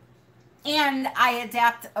 And I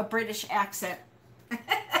adapt a British accent.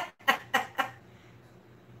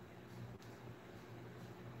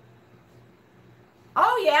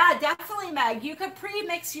 Oh yeah, definitely, Meg. You could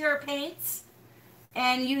pre-mix your paints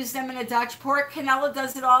and use them in a Dutch pour. Canella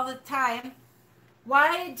does it all the time.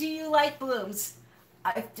 Why do you like blooms?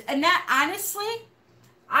 And that, honestly,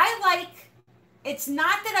 I like, it's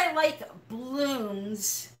not that I like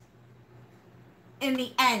blooms in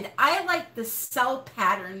the end. I like the cell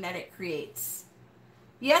pattern that it creates.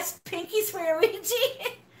 Yes, Pinky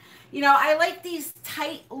Swearluigi. You know, I like these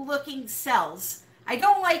tight looking cells. I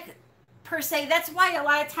don't like, per se, that's why a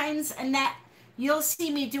lot of times, Annette, you'll see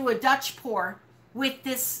me do a Dutch pour with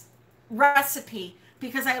this recipe,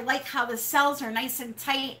 because I like how the cells are nice and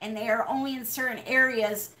tight and they are only in certain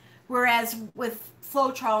areas, whereas with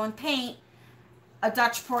Floetrol and paint, a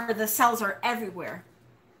Dutch pour, the cells are everywhere.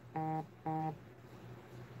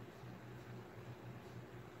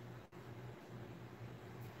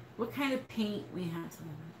 What kind of paint we have?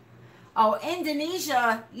 Oh,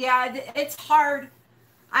 Indonesia. Yeah, it's hard.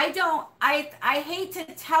 I hate to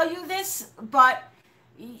tell you this, but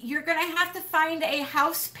you're going to have to find a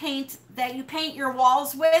house paint that you paint your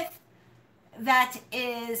walls with that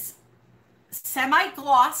is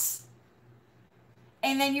semi-gloss.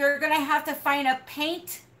 And then you're going to have to find a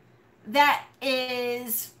paint that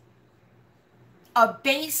is a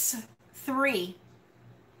base 3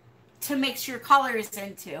 to mix your colors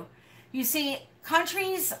into. You see,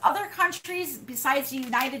 other countries besides the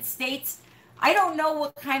United States, I don't know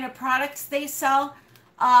what kind of products they sell.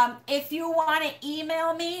 If you want to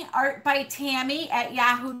email me,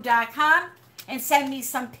 artbytammy@yahoo.com, and send me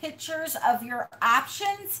some pictures of your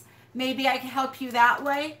options, maybe I can help you that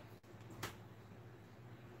way.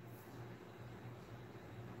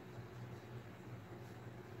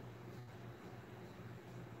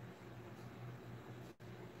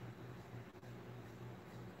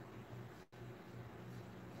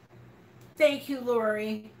 Thank you,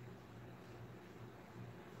 Lori.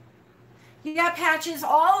 Yeah, patches.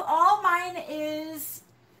 All mine is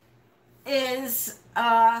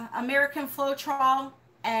American Floetrol,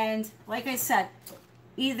 and like I said,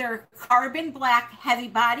 either carbon black heavy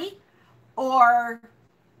body or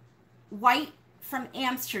White from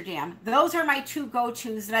Amsterdam. Those are my two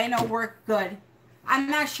go-tos that I know work good. I'm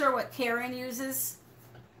not sure what Karen uses.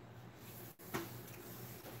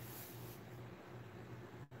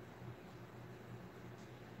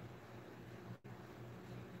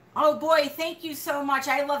 Oh boy, thank you so much.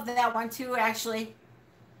 I love that one too, actually.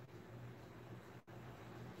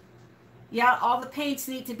 Yeah, all the paints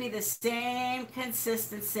need to be the same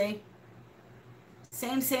consistency.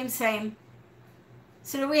 Same, same, same.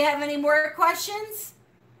 So do we have any more questions?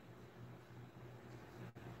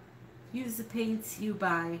 Use the paints you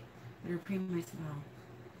buy. They're premium.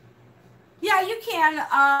 Yeah, you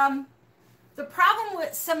can. The problem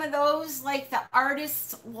with some of those, like the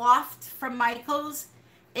Artist's Loft from Michaels,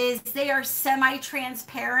 is they are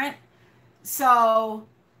semi-transparent. So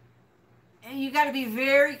you got to be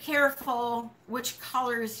very careful which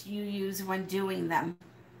colors you use when doing them,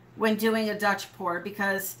 when doing a Dutch pour,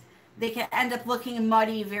 because they can end up looking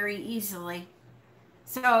muddy very easily.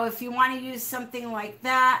 So if you want to use something like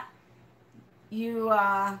that, you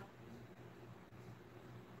got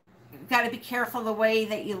to be careful the way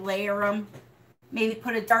that you layer them. Maybe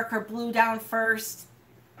put a darker blue down first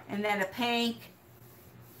and then a pink.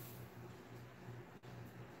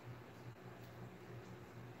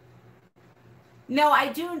 No, I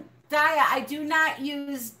do not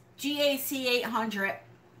use GAC 800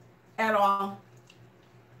 at all.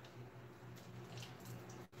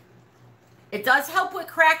 It does help with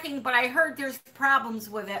cracking, but I heard there's problems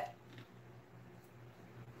with it.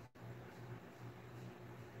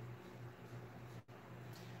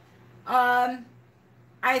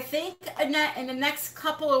 I think in the next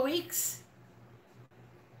couple of weeks,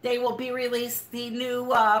 they will be released. The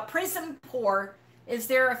new Prism Pour is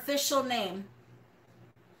their official name.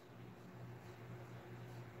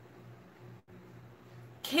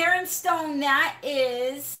 Karen Stone, that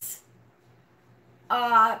is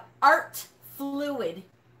Art Fluid.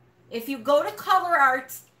 If you go to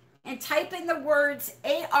Colourarte and type in the words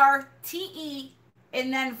ARTE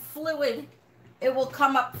and then fluid, it will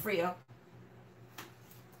come up for you.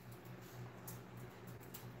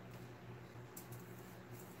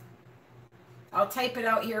 I'll type it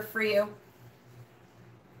out here for you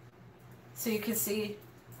so you can see.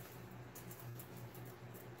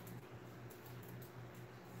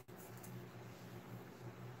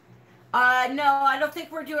 No, I don't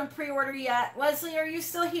think we're doing pre-order yet. Leslie, are you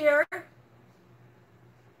still here?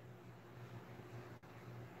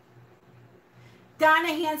 Donna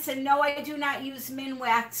Hanson, no, I do not use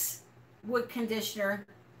Minwax wood conditioner.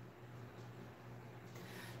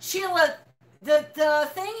 Sheila, the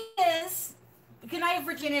thing is, good night,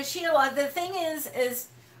 Virginia. Sheila, the thing is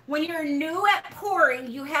when you're new at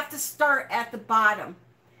pouring, you have to start at the bottom.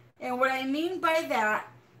 And what I mean by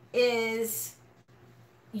that is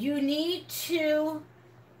you need to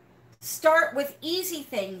start with easy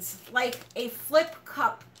things like a flip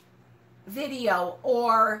cup video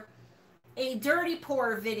or a dirty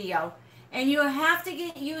pour video, and you have to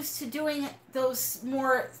get used to doing those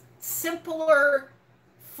more simpler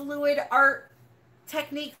fluid art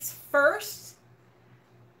techniques first,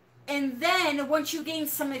 and then once you gain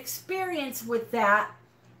some experience with that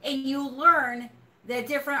and you learn that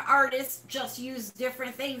different artists just use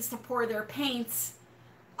different things to pour their paints,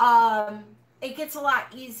 it gets a lot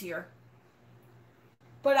easier.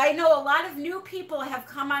 But I know a lot of new people have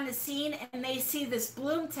come on the scene and they see this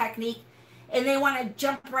bloom technique and they want to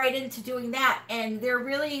jump right into doing that, and they're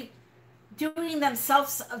really doing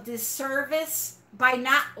themselves a disservice by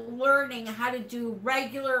not learning how to do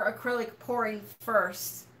regular acrylic pouring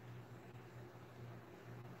first.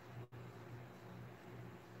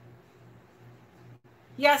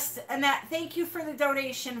 Yes, Annette, thank you for the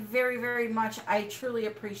donation very, very much. I truly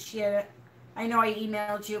appreciate it. I know I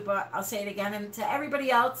emailed you, but I'll say it again. And to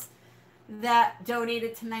everybody else that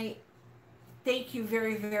donated tonight, thank you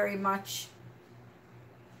very, very much.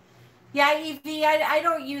 Yeah, Evie, I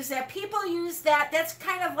don't use that. People use that. That's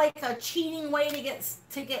kind of like a cheating way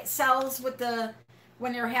to get cells with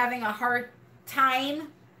when they're having a hard time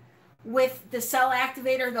with the cell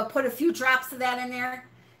activator. They'll put a few drops of that in there.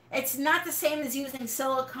 It's not the same as using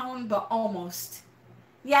silicone, but almost.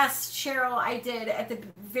 Yes, Cheryl, I did at the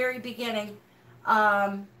very beginning.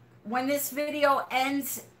 When this video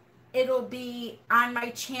ends, it'll be on my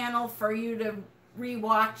channel for you to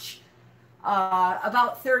rewatch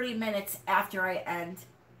about 30 minutes after I end.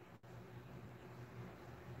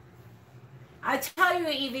 I tell you,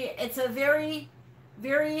 Evie, it's a very,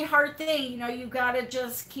 very hard thing. You know, you got to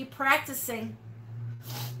just keep practicing.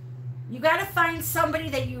 You got to find somebody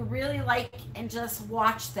that you really like and just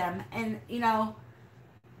watch them. And, you know,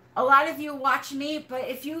 a lot of you watch me, but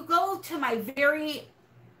if you go to my very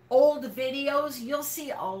old videos, you'll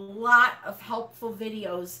see a lot of helpful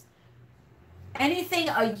videos. Anything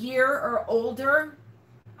a year or older,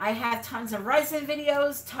 I have tons of resin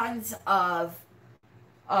videos, tons of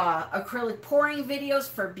acrylic pouring videos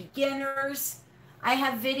for beginners. I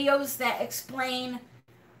have videos that explain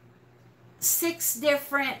 6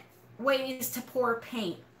 different ways to pour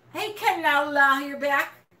paint. Hey, Canela, you're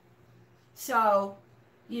back. So,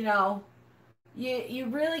 you know, you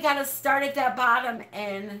really got to start at that bottom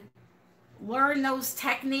and learn those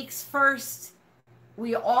techniques first.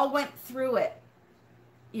 We all went through it.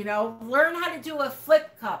 You know, learn how to do a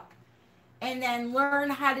flip cup and then learn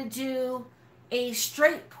how to do a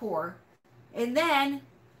straight pour and then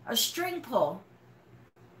a string pull.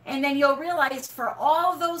 And then you'll realize for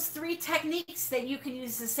all those 3 techniques that you can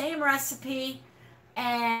use the same recipe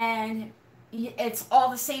and it's all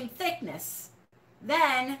the same thickness.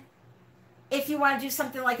 Then, if you want to do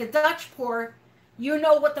something like a Dutch pour, you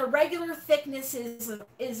know what the regular thickness is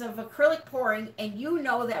of acrylic pouring, and you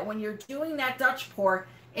know that when you're doing that Dutch pour,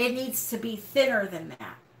 it needs to be thinner than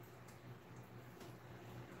that.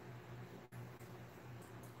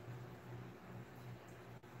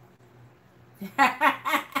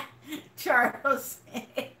 Charles.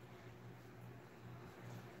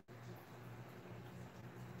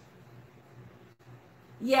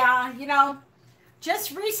 Yeah, you know,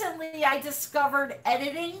 just recently I discovered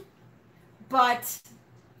editing, but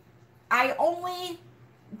I only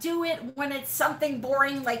do it when it's something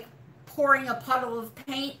boring like pouring a puddle of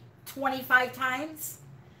paint 25 times.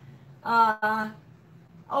 Oh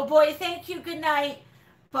boy, thank you, good night.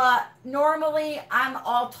 But normally I'm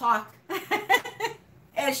all talk,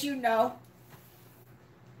 as you know.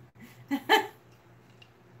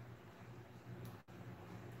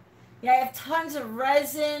 Yeah, I have tons of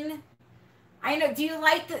resin. I know. Do you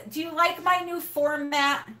like my new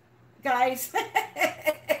format, guys?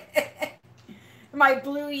 My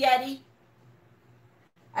blue Yeti.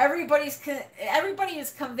 Everybody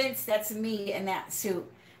is convinced that's me in that suit.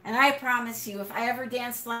 And I promise you, if I ever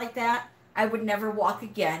danced like that, I would never walk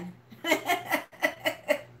again.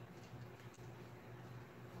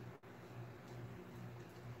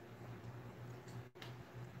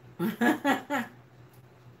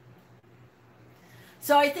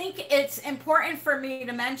 So I think it's important for me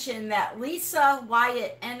to mention that Lisa,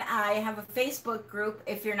 Wyatt, and I have a Facebook group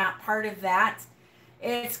if you're not part of that.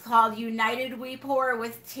 It's called United We Pour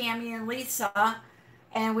with Tammy and Lisa.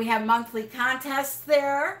 And we have monthly contests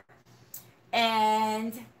there.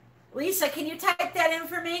 And Lisa, can you type that in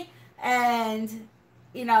for me? And,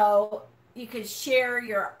 you know, you could share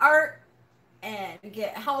your art and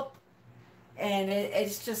get help. And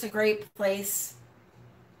it's just a great place.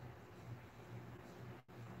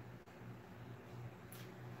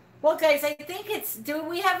 Well, guys, I think do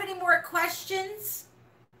we have any more questions?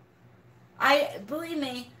 Believe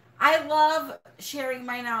me, I love sharing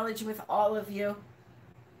my knowledge with all of you.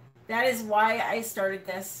 That is why I started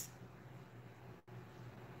this.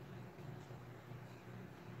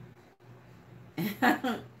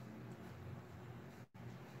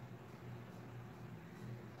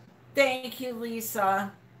 Thank you,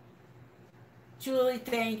 Lisa. Julie,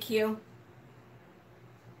 thank you.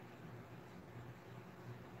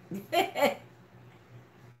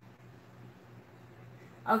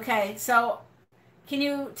 Okay, so can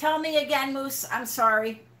you tell me again, Moose? I'm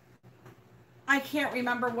sorry. I can't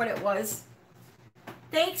remember what it was.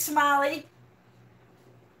 Thanks, Molly.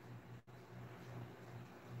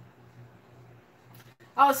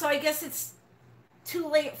 Oh, so I guess it's too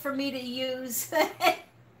late for me to use.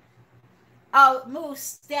 Oh,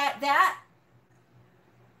 Moose, that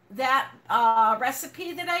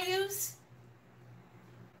recipe that I use?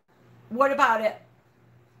 What about it?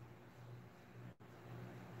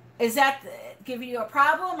 Is that giving you a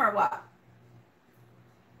problem or what?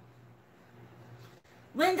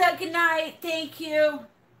 Linda, good night. Thank you.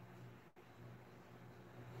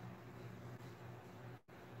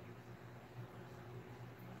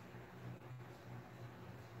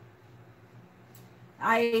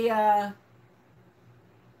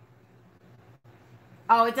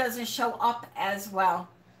 Oh, it doesn't show up as well.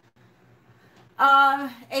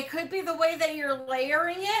 It could be the way that you're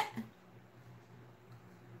layering it.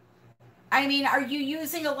 I mean, are you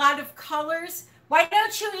using a lot of colors? Why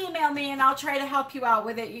don't you email me and I'll try to help you out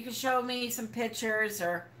with it. You can show me some pictures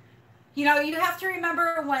or, you know, you have to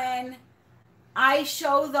remember when I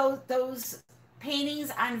show those paintings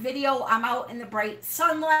on video, I'm out in the bright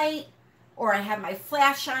sunlight or I have my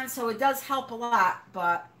flash on, so it does help a lot,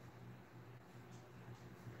 but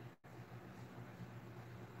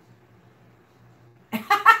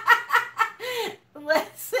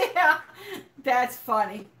Let's see. That's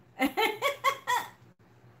funny.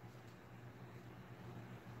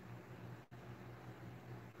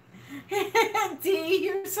 D,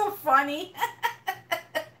 you're so funny.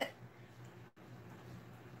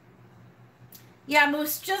 Yeah,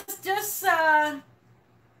 Moose, just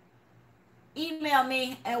email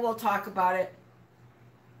me and we'll talk about it.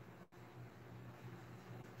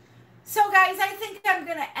 So guys, I think I'm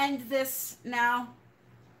gonna end this now.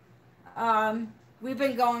 We've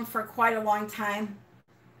been going for quite a long time.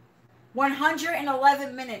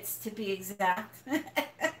 111 minutes to be exact.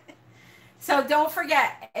 So don't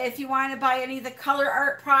forget, if you want to buy any of the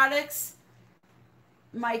Colourarte products,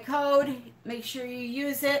 my code, make sure you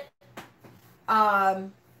use it. The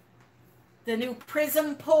new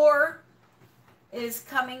Prism Pour is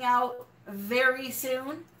coming out very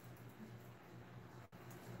soon.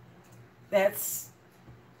 That's,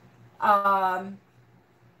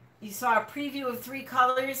 you saw a preview of 3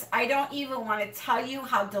 colors. I don't even want to tell you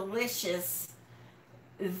how delicious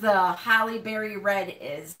the Holly Berry Red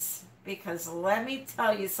is, because let me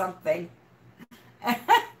tell you something.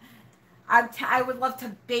 I would love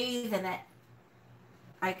to bathe in it.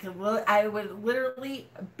 I would literally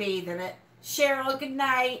bathe in it. Cheryl, good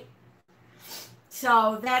night.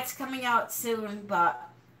 So that's coming out soon, but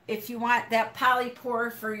if you want that poly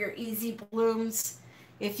pour for your easy blooms,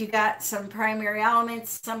 if you got some primary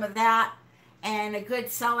elements, some of that, and a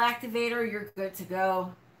good cell activator, you're good to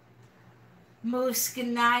go. Moose, good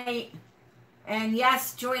night. And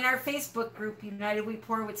yes, join our Facebook group, United We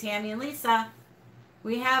Pour with Tammy and Lisa.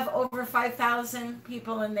 We have over 5,000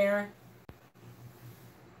 people in there.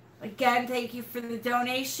 Again, thank you for the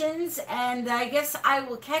donations, and I guess I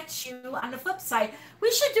will catch you on the flip side.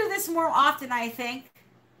 We should do this more often, I think.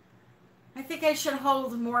 I think I should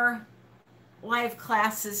hold more live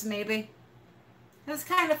classes, maybe. It was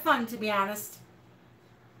kind of fun, to be honest.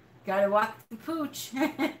 Gotta walk the pooch.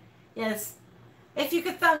 Yes. If you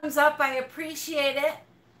could thumbs up, I appreciate it.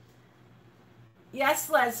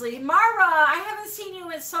 Yes, Leslie. Mara, I haven't seen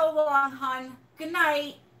you in so long, hon. Good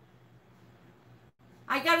night.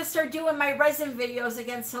 I got to start doing my resin videos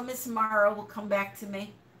again, so Miss Mara will come back to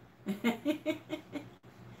me.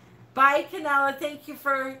 Bye, Canella. Thank you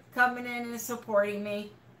for coming in and supporting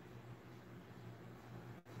me.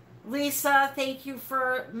 Lisa, thank you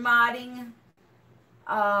for modding.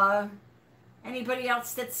 Anybody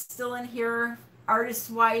else that's still in here,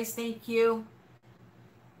 artist-wise, thank you.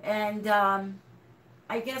 And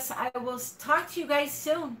I guess I will talk to you guys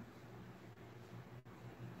soon.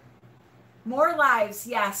 More lives,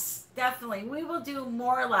 yes, definitely. We will do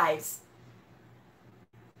more lives.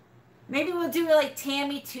 Maybe we'll do like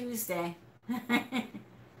Tammy Tuesday. The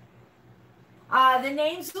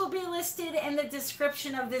names will be listed in the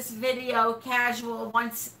description of this video, casual,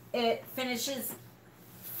 once it finishes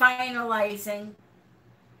finalizing.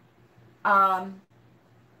 I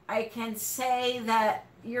can say that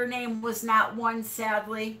your name was not one,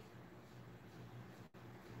 sadly.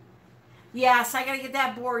 Yes, I gotta get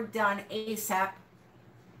that board done ASAP.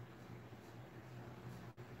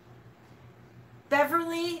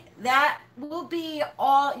 Beverly, that will be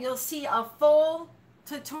all. You'll see a full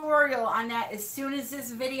tutorial on that as soon as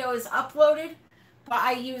this video is uploaded. But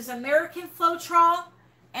I use American Floetrol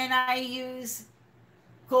and I use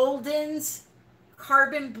Golden's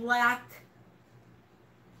Carbon Black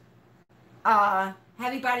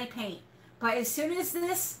heavy body paint. But as soon as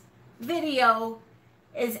this video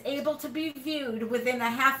is able to be viewed within a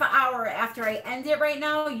half an hour after I end it right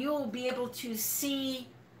now, you will be able to see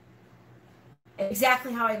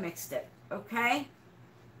exactly how I mixed it, okay?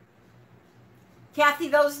 Kathy,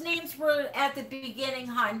 those names were at the beginning,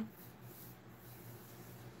 hon.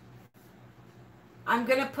 I'm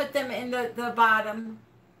going to put them in the bottom.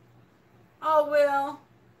 Oh, Will.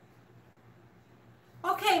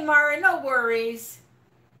 Okay, Mara, no worries.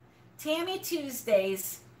 Tammy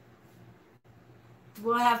Tuesdays.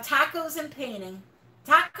 We'll have tacos and painting.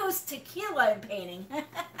 Tacos, tequila, and painting.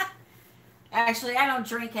 Actually, I don't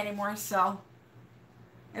drink anymore, so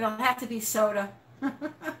it'll have to be soda.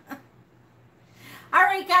 All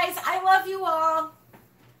right, guys, I love you all.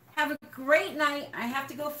 Have a great night. I have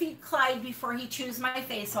to go feed Clyde before he chews my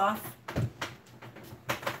face off.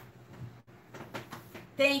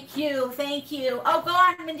 Thank you. Thank you. Oh, go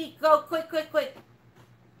on, Mindy. Go quick, quick, quick.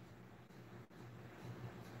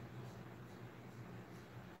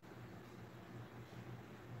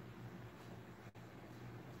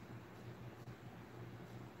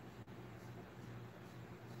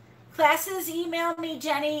 Classes, email me,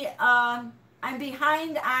 Jenny. I'm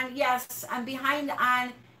behind on, yes, I'm behind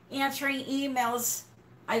on answering emails.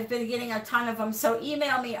 I've been getting a ton of them. So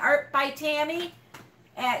email me, artbytammy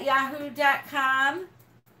at yahoo.com.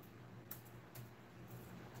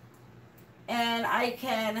 And I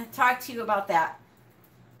can talk to you about that.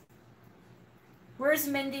 Where's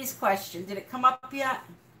Mindy's question? Did it come up yet?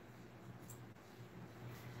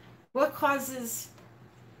 What causes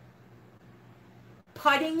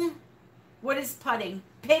putting? What is putting?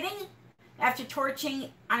 Pitting after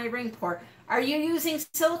torching on a ring pour. Are you using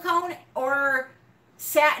silicone or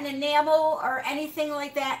satin enamel or anything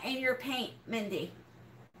like that in your paint, Mindy?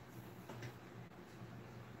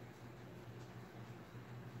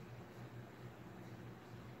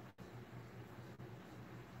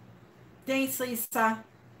 Thanks, Lisa.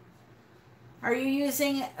 Are you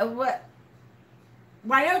using what?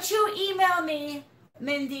 Why don't you email me,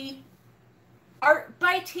 Mindy? Art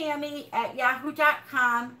by Tammy at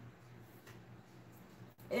yahoo.com.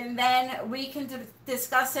 And then we can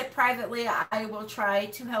discuss it privately. I will try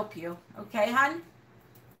to help you. Okay, hon?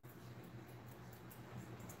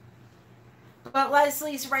 But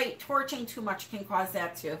Leslie's right. Torching too much can cause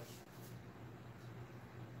that too.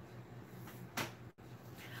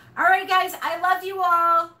 All right, guys. I love you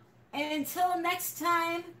all. And until next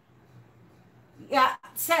time, yeah,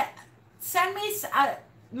 send me,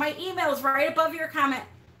 my email is right above your comment.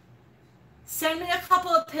 Send me a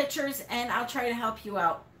couple of pictures and I'll try to help you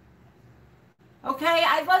out. Okay,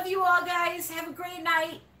 I love you all, guys. Have a great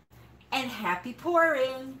night and happy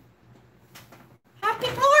pouring. Happy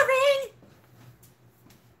pouring.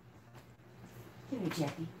 Come here,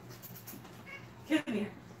 Jackie. Come here.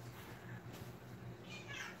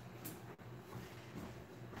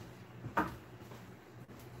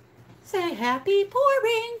 Say happy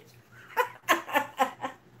pouring.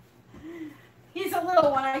 He's a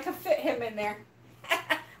little one. I could fit him in there.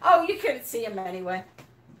 Oh, you couldn't see him anyway.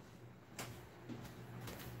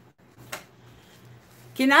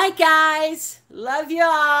 Good night, guys. Love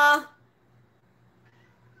y'all.